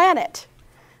habitable planet.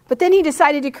 But then he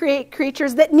decided to create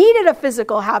creatures that needed a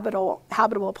physical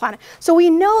habitable planet. So we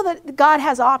know that God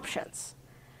has options.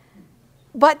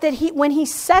 But that when he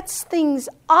sets things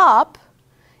up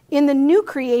in the new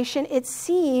creation, it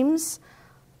seems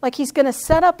like he's going to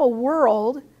set up a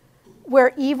world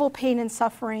where evil, pain, and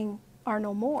suffering are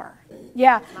no more.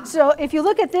 Yeah, so if you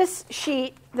look at this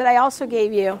sheet that I also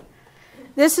gave you,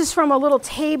 this is from a little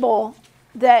table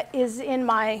that is in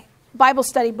my Bible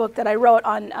study book that I wrote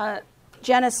on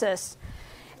Genesis.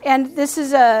 And this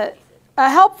is a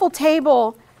helpful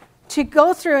table to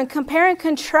go through and compare and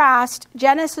contrast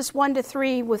Genesis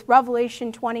 1-3 with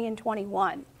Revelation 20 and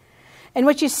 21. And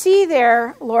what you see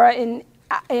there, Laura, in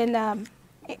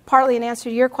partly in answer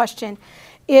to your question,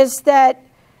 is that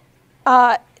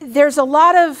there's a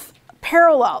lot of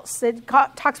parallels. It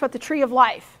talks about the tree of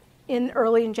life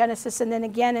early in Genesis and then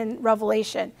again in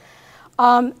Revelation.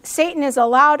 Satan is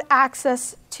allowed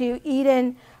access to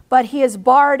Eden, but he is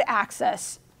barred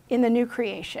access in the new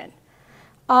creation.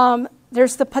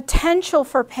 There's the potential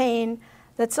for pain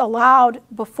that's allowed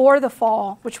before the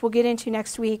fall, which we'll get into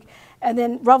next week. And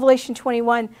then Revelation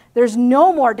 21, there's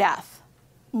no more death,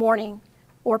 mourning,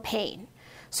 or pain.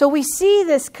 So we see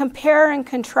this compare and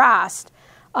contrast.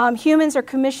 Humans are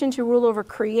commissioned to rule over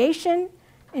creation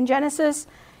in Genesis,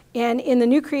 and in the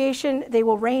new creation, they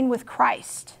will reign with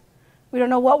Christ. We don't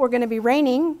know what we're going to be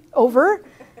reigning over,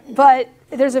 but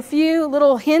there's a few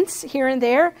little hints here and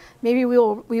there. Maybe we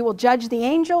will judge the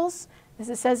angels, as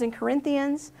it says in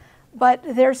Corinthians, but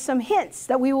there's some hints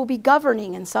that we will be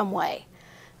governing in some way.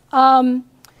 Let's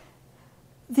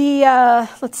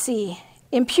see.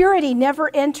 Impurity never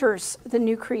enters the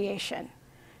new creation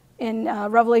in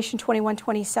Revelation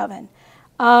 21:27.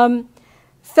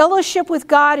 Fellowship with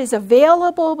God is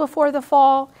available before the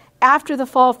fall. After the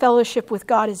fall, fellowship with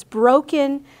God is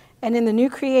broken. And in the new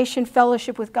creation,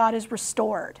 fellowship with God is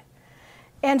restored.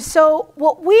 And so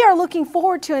what we are looking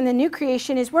forward to in the new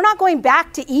creation is we're not going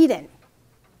back to Eden.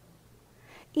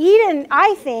 Eden,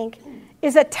 I think,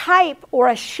 is a type or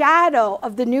a shadow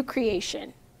of the new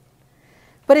creation.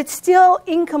 But it's still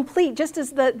incomplete, just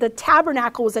as the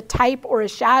tabernacle was a type or a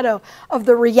shadow of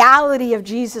the reality of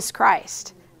Jesus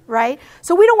Christ, right?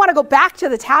 So we don't want to go back to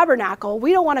the tabernacle.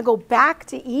 We don't want to go back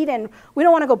to Eden. We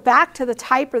don't want to go back to the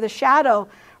type or the shadow.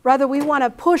 Rather, we want to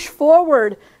push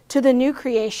forward to the new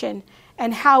creation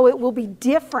and how it will be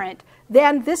different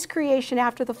than this creation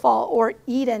after the fall or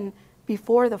Eden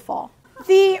before the fall.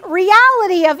 The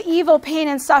reality of evil, pain,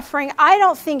 and suffering, I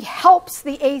don't think helps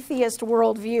the atheist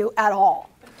worldview at all.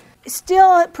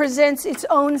 Still, it presents its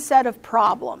own set of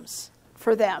problems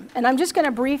for them. And I'm just going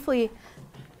to briefly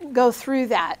go through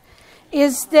that.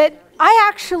 Is that I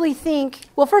actually think,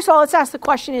 well, first of all, let's ask the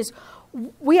question is,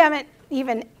 we haven't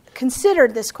even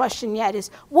considered this question yet, is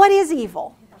what is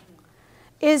evil?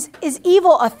 Is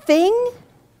evil a thing?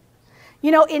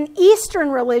 You know, in Eastern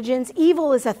religions,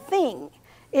 evil is a thing.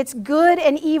 It's good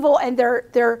and evil, and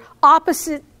they're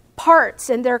opposite parts,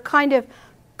 and they're kind of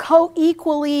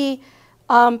co-equally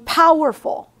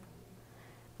powerful.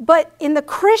 But in the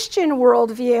Christian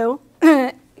worldview,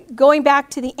 going back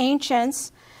to the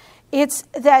ancients, it's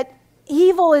that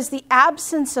evil is the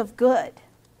absence of good.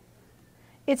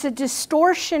 It's a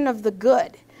distortion of the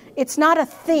good. It's not a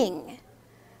thing.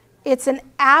 It's an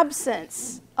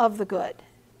absence of the good.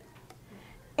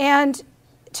 And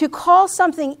to call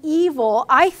something evil,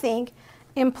 I think,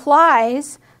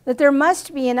 implies that there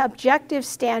must be an objective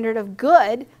standard of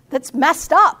good that's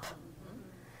messed up.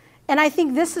 And I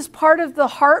think this is part of the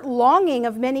heart longing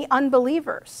of many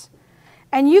unbelievers.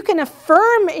 And you can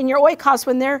affirm in your oikos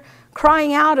when they're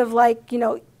crying out of like,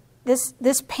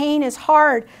 this pain is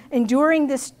hard, enduring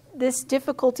this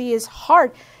difficulty is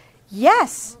hard.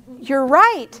 Yes, you're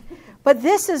right. But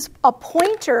this is a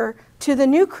pointer to the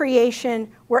new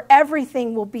creation where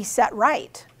everything will be set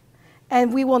right.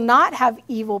 And we will not have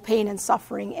evil, pain, and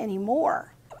suffering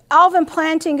anymore. Alvin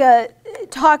Plantinga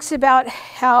talks about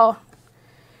how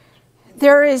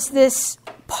there is this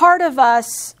part of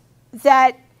us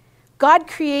that God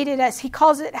created us. He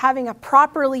calls it having a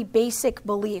properly basic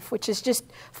belief, which is just,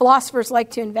 philosophers like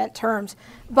to invent terms.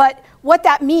 But what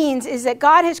that means is that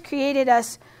God has created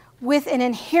us with an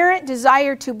inherent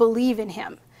desire to believe in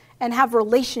him and have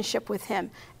relationship with him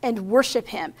and worship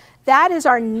him. That is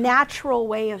our natural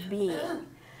way of being.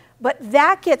 But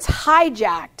that gets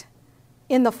hijacked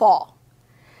in the fall.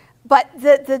 But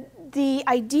the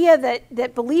idea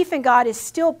that belief in God is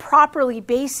still properly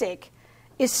basic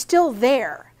is still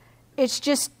there. It's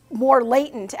just more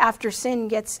latent after sin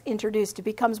gets introduced. It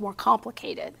becomes more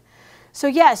complicated. So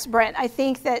yes, Brent, I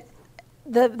think that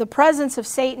the presence of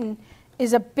Satan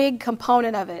is a big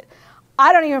component of it.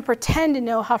 I don't even pretend to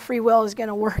know how free will is going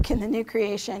to work in the new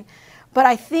creation. But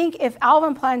I think if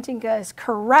Alvin Plantinga is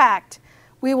correct,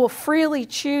 we will freely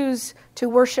choose to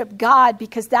worship God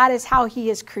because that is how he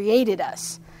has created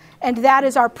us. And that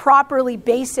is our properly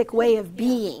basic way of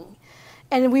being.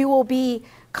 And we will be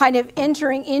kind of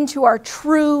entering into our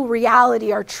true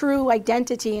reality, our true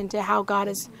identity into how God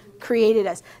has created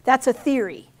us. That's a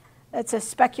theory. That's a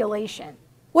speculation.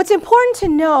 What's important to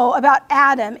know about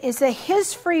Adam is that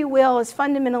his free will is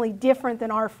fundamentally different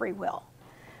than our free will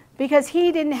because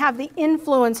he didn't have the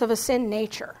influence of a sin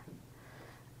nature.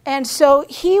 And so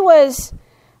he was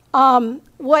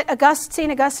what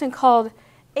St. Augustine called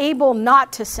able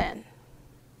not to sin.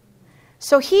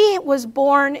 So he was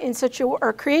born in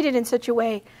or created in such a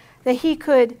way that he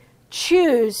could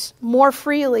choose more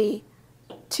freely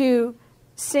to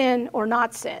sin or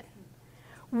not sin.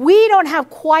 We don't have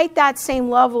quite that same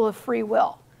level of free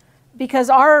will because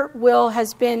our will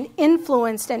has been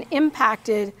influenced and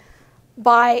impacted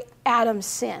by Adam's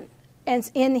sin. And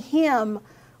in him,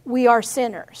 we are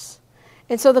sinners.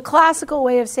 And so the classical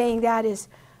way of saying that is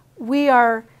we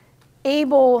are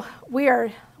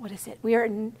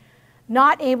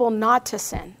not able not to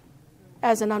sin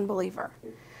as an unbeliever.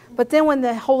 But then when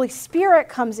the Holy Spirit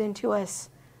comes into us,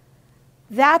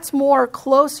 that's more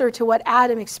closer to what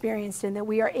Adam experienced in that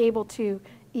we are able to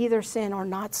either sin or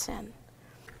not sin.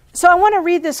 So I want to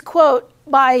read this quote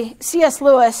by C.S.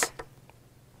 Lewis.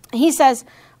 He says,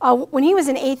 when he was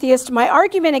an atheist, my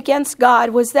argument against God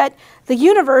was that the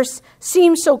universe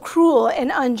seemed so cruel and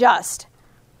unjust.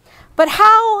 But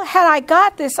how had I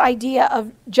got this idea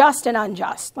of just and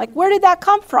unjust? Like, where did that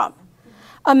come from?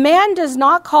 A man does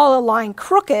not call a line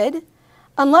crooked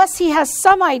unless he has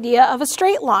some idea of a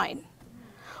straight line.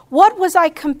 What was I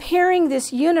comparing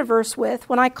this universe with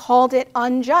when I called it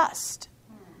unjust?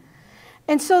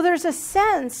 And so there's a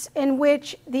sense in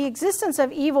which the existence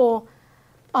of evil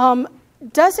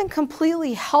doesn't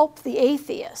completely help the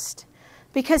atheist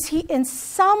because he in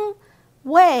some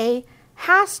way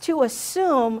has to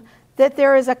assume that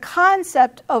there is a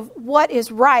concept of what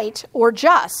is right or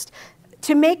just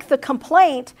to make the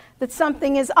complaint that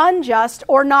something is unjust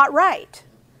or not right.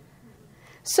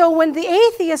 So when the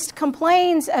atheist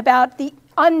complains about the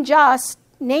unjust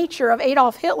nature of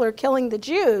Adolf Hitler killing the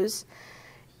Jews,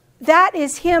 that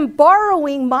is him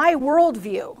borrowing my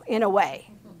worldview in a way.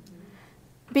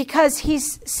 Because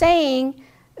he's saying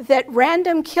that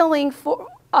random killing for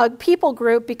a people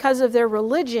group because of their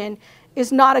religion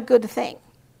is not a good thing.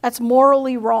 That's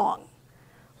morally wrong.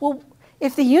 Well,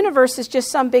 if the universe is just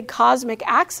some big cosmic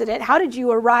accident, how did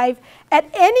you arrive at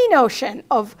any notion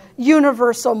of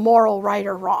universal moral right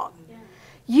or wrong? Yeah.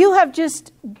 You have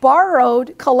just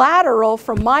borrowed collateral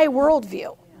from my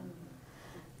worldview. Yeah.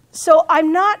 So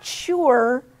I'm not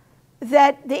sure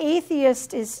that the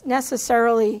atheist is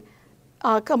necessarily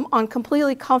on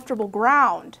completely comfortable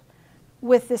ground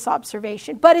with this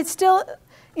observation. But it's still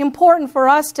important for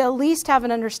us to at least have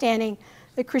an understanding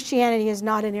that Christianity is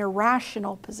not an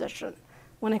irrational position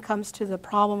when it comes to the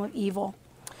problem of evil.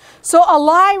 So a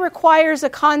lie requires a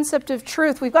concept of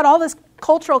truth. We've got all this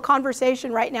cultural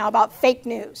conversation right now about fake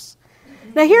news.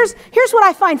 Now here's what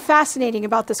I find fascinating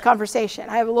about this conversation.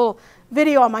 I have a little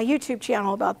video on my YouTube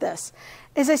channel about this.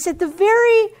 As I said, the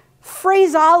very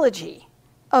phraseology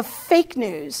of fake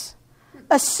news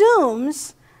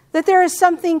assumes that there is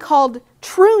something called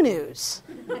true news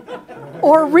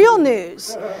or real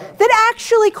news that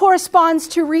actually corresponds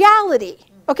to reality.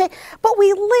 Okay, but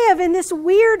we live in this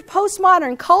weird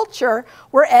postmodern culture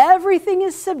where everything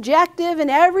is subjective and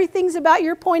everything's about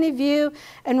your point of view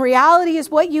and reality is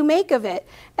what you make of it.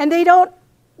 And they don't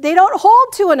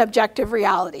hold to an objective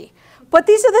reality. But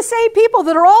these are the same people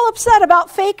that are all upset about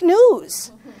fake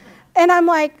news. And I'm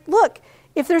like, look,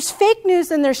 if there's fake news,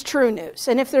 then there's true news.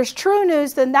 And if there's true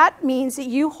news, then that means that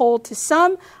you hold to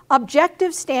some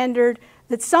objective standard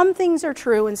that some things are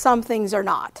true and some things are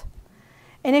not.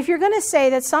 And if you're going to say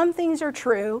that some things are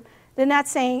true, then that's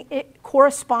saying it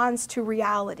corresponds to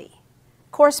reality,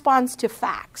 corresponds to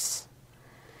facts.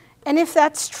 And if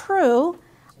that's true,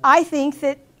 I think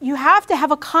that you have to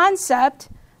have a concept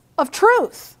of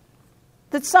truth,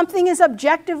 that something is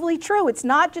objectively true. It's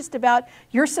not just about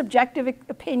your subjective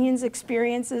opinions,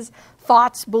 experiences,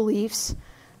 thoughts, beliefs,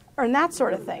 and that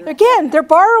sort of thing. Again, they're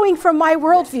borrowing from my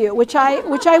worldview, which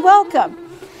I welcome.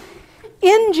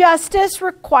 Injustice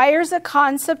requires a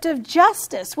concept of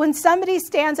justice. When somebody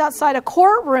stands outside a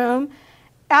courtroom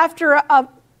after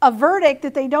a verdict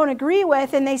that they don't agree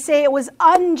with and they say it was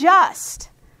unjust,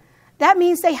 that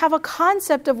means they have a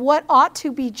concept of what ought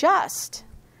to be just.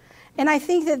 And I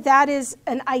think that that is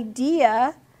an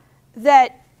idea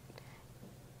that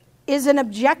is an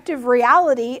objective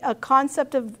reality, a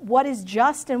concept of what is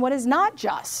just and what is not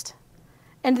just.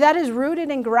 And that is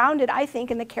rooted and grounded, I think,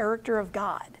 in the character of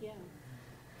God. Yeah.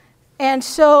 And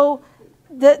so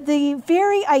the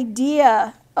very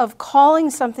idea of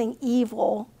calling something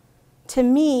evil, to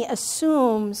me,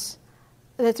 assumes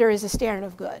that there is a standard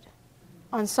of good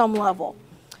on some level.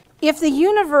 If the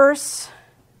universe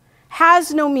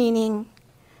has no meaning,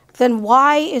 then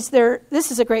why is there, this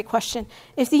is a great question.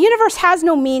 If the universe has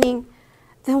no meaning,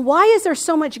 then why is there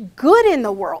so much good in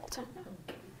the world?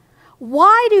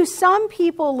 Why do some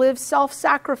people live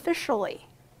self-sacrificially?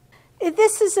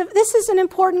 This is an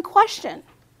important question,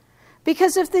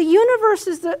 because if the universe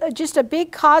is just a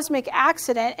big cosmic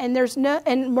accident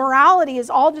and morality is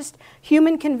all just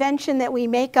human convention that we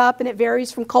make up and it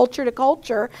varies from culture to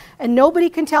culture and nobody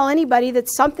can tell anybody that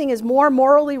something is more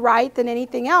morally right than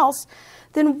anything else,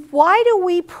 then why do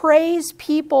we praise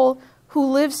people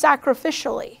who live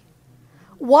sacrificially?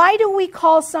 Why do we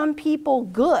call some people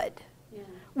good? Yeah.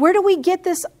 Where do we get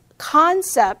this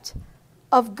concept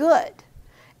of good?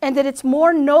 And that it's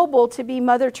more noble to be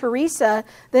Mother Teresa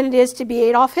than it is to be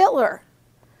Adolf Hitler.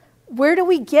 Where do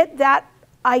we get that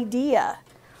idea?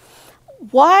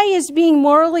 Why is being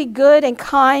morally good and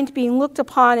kind being looked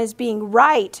upon as being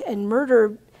right and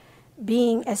murder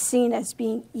being seen as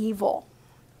being evil?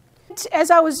 As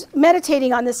I was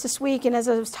meditating on this week and as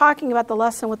I was talking about the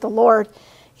lesson with the Lord,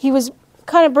 he was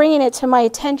kind of bringing it to my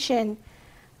attention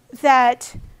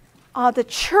that the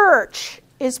church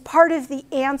is part of the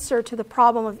answer to the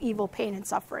problem of evil, pain, and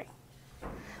suffering.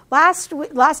 Last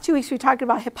 2 weeks we talked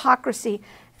about hypocrisy.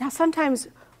 Now sometimes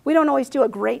we don't always do a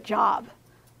great job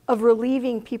of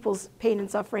relieving people's pain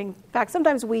and suffering. In fact,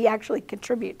 sometimes we actually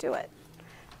contribute to it,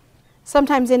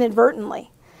 sometimes inadvertently.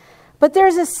 But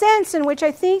there's a sense in which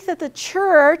I think that the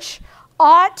church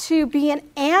ought to be an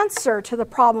answer to the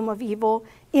problem of evil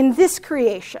in this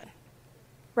creation,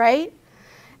 right?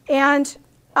 And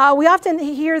we often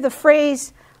hear the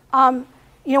phrase,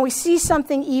 we see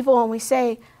something evil and we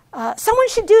say, someone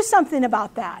should do something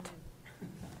about that.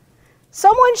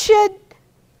 Someone should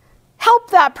help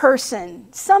that person.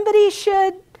 Somebody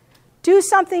should do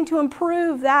something to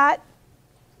improve that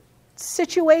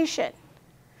situation.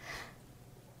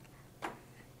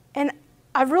 And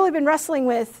I've really been wrestling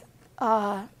with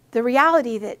the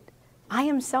reality that I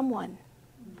am someone.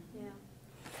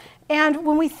 And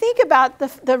when we think about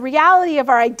the reality of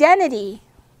our identity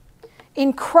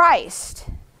in Christ,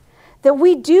 that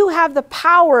we do have the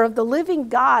power of the living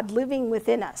God living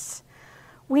within us.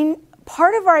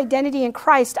 Part of our identity in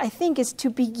Christ, I think, is to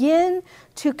begin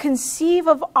to conceive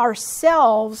of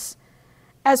ourselves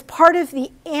as part of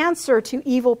the answer to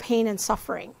evil, pain, and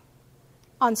suffering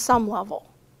on some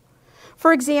level.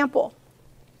 For example,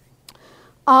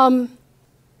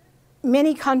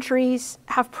 many countries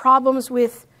have problems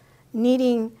with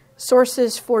needing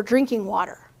sources for drinking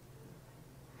water.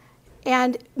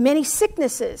 And many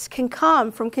sicknesses can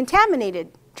come from contaminated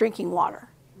drinking water.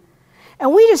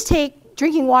 And we just take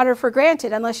drinking water for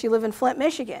granted unless you live in Flint,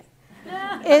 Michigan.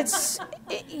 It's,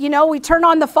 we turn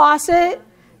on the faucet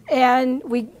and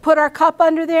we put our cup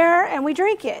under there and we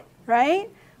drink it, right?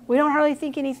 We don't hardly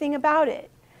think anything about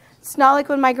it. It's not like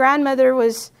when my grandmother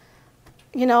was,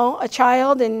 a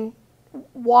child and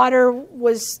water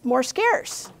was more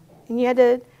scarce.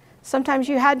 And sometimes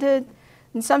you had to,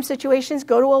 in some situations,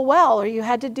 go to a well, or you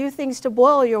had to do things to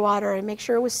boil your water and make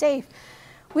sure it was safe.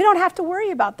 We don't have to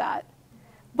worry about that.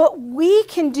 But we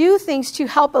can do things to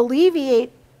help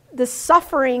alleviate the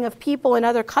suffering of people in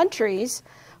other countries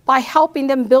by helping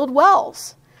them build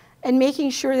wells and making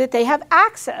sure that they have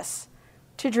access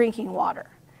to drinking water.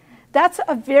 That's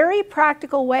a very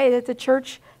practical way that the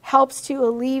church helps to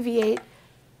alleviate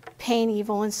pain,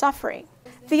 evil, and suffering.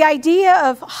 The idea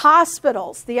of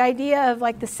hospitals, the idea of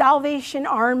like the Salvation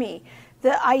Army,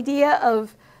 the idea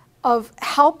of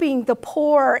helping the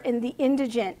poor and the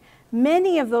indigent,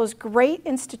 many of those great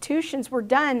institutions were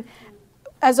done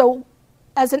as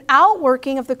an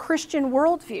outworking of the Christian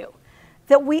worldview.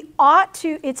 That we ought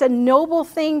to, it's a noble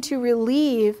thing to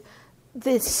relieve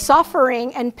the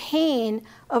suffering and pain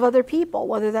of other people,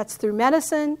 whether that's through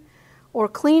medicine or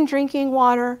clean drinking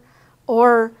water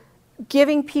or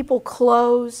giving people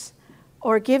clothes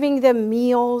or giving them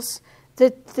meals,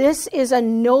 that this is a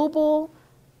noble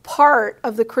part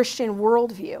of the Christian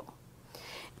worldview.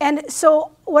 And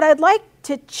so what I'd like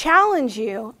to challenge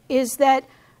you is that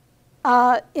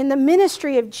in the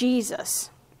ministry of Jesus,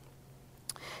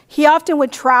 he often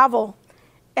would travel,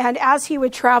 and as he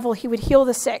would travel, he would heal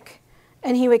the sick,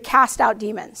 and he would cast out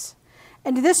demons.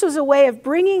 And this was a way of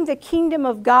bringing the kingdom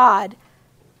of God,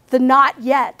 the not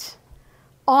yet,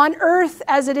 on earth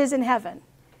as it is in heaven.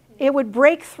 It would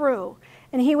break through,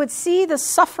 and he would see the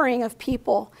suffering of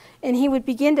people, and he would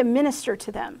begin to minister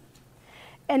to them.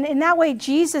 And in that way,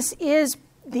 Jesus is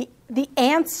the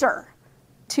answer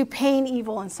to pain,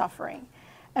 evil, and suffering.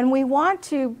 And we want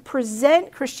to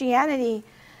present Christianity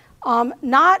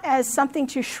not as something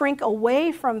to shrink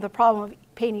away from the problem of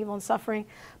pain, evil, and suffering,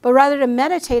 but rather to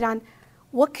meditate on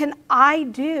what can I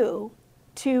do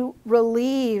to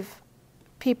relieve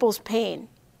people's pain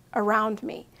around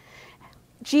me.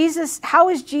 How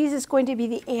is Jesus going to be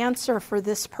the answer for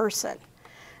this person?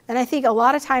 And I think a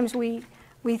lot of times we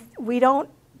don't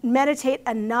meditate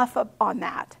enough on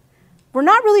that. We're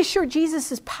not really sure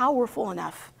Jesus is powerful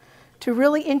enough to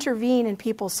really intervene in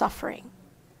people's suffering.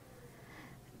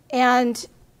 And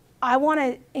I want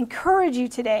to encourage you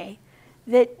today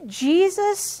that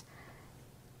Jesus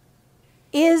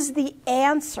is the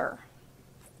answer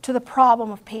to the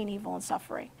problem of pain, evil, and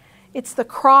suffering. It's the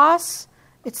cross,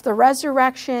 it's the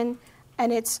resurrection,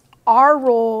 and it's our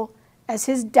role as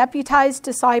his deputized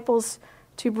disciples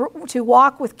to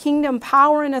walk with kingdom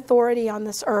power and authority on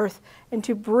this earth and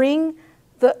to bring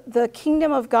the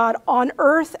kingdom of God on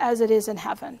earth as it is in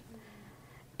heaven.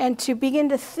 And to begin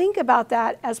to think about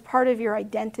that as part of your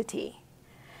identity.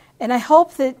 And I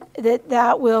hope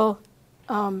that will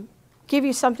give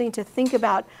you something to think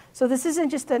about. So this isn't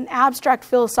just an abstract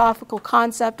philosophical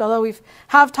concept, although we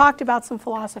have talked about some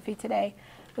philosophy today,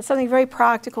 but something very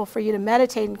practical for you to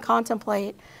meditate and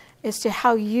contemplate as to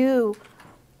how you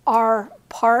are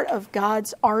part of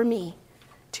God's army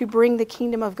to bring the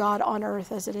kingdom of God on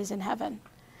earth as it is in heaven.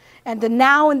 And the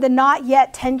now and the not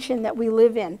yet tension that we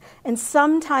live in. And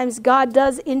sometimes God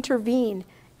does intervene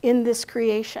in this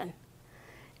creation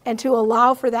and to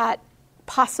allow for that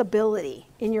possibility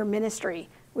in your ministry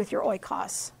with your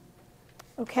oikos.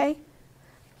 Okay?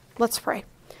 Let's pray.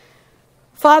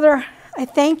 Father, I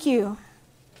thank you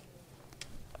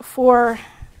for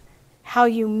how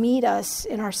you meet us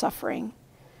in our suffering.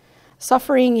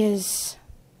 Suffering is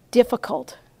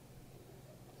difficult.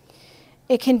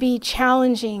 It can be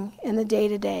challenging in the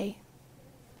day-to-day.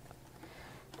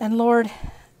 And Lord,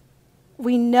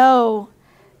 we know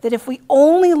that if we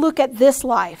only look at this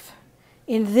life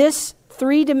in this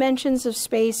 3 dimensions of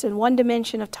space and 1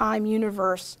 dimension of time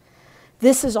universe,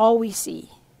 this is all we see.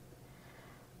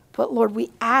 But Lord,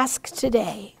 we ask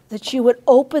today that you would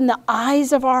open the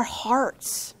eyes of our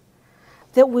hearts,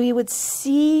 that we would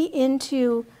see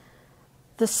into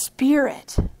the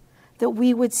Spirit, that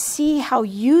we would see how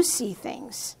you see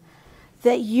things,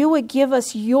 that you would give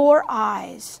us your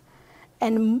eyes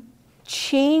and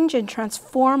change and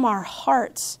transform our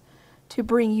hearts to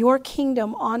bring your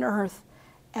kingdom on earth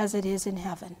as it is in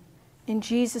heaven. In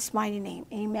Jesus' mighty name,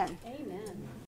 amen. Amen.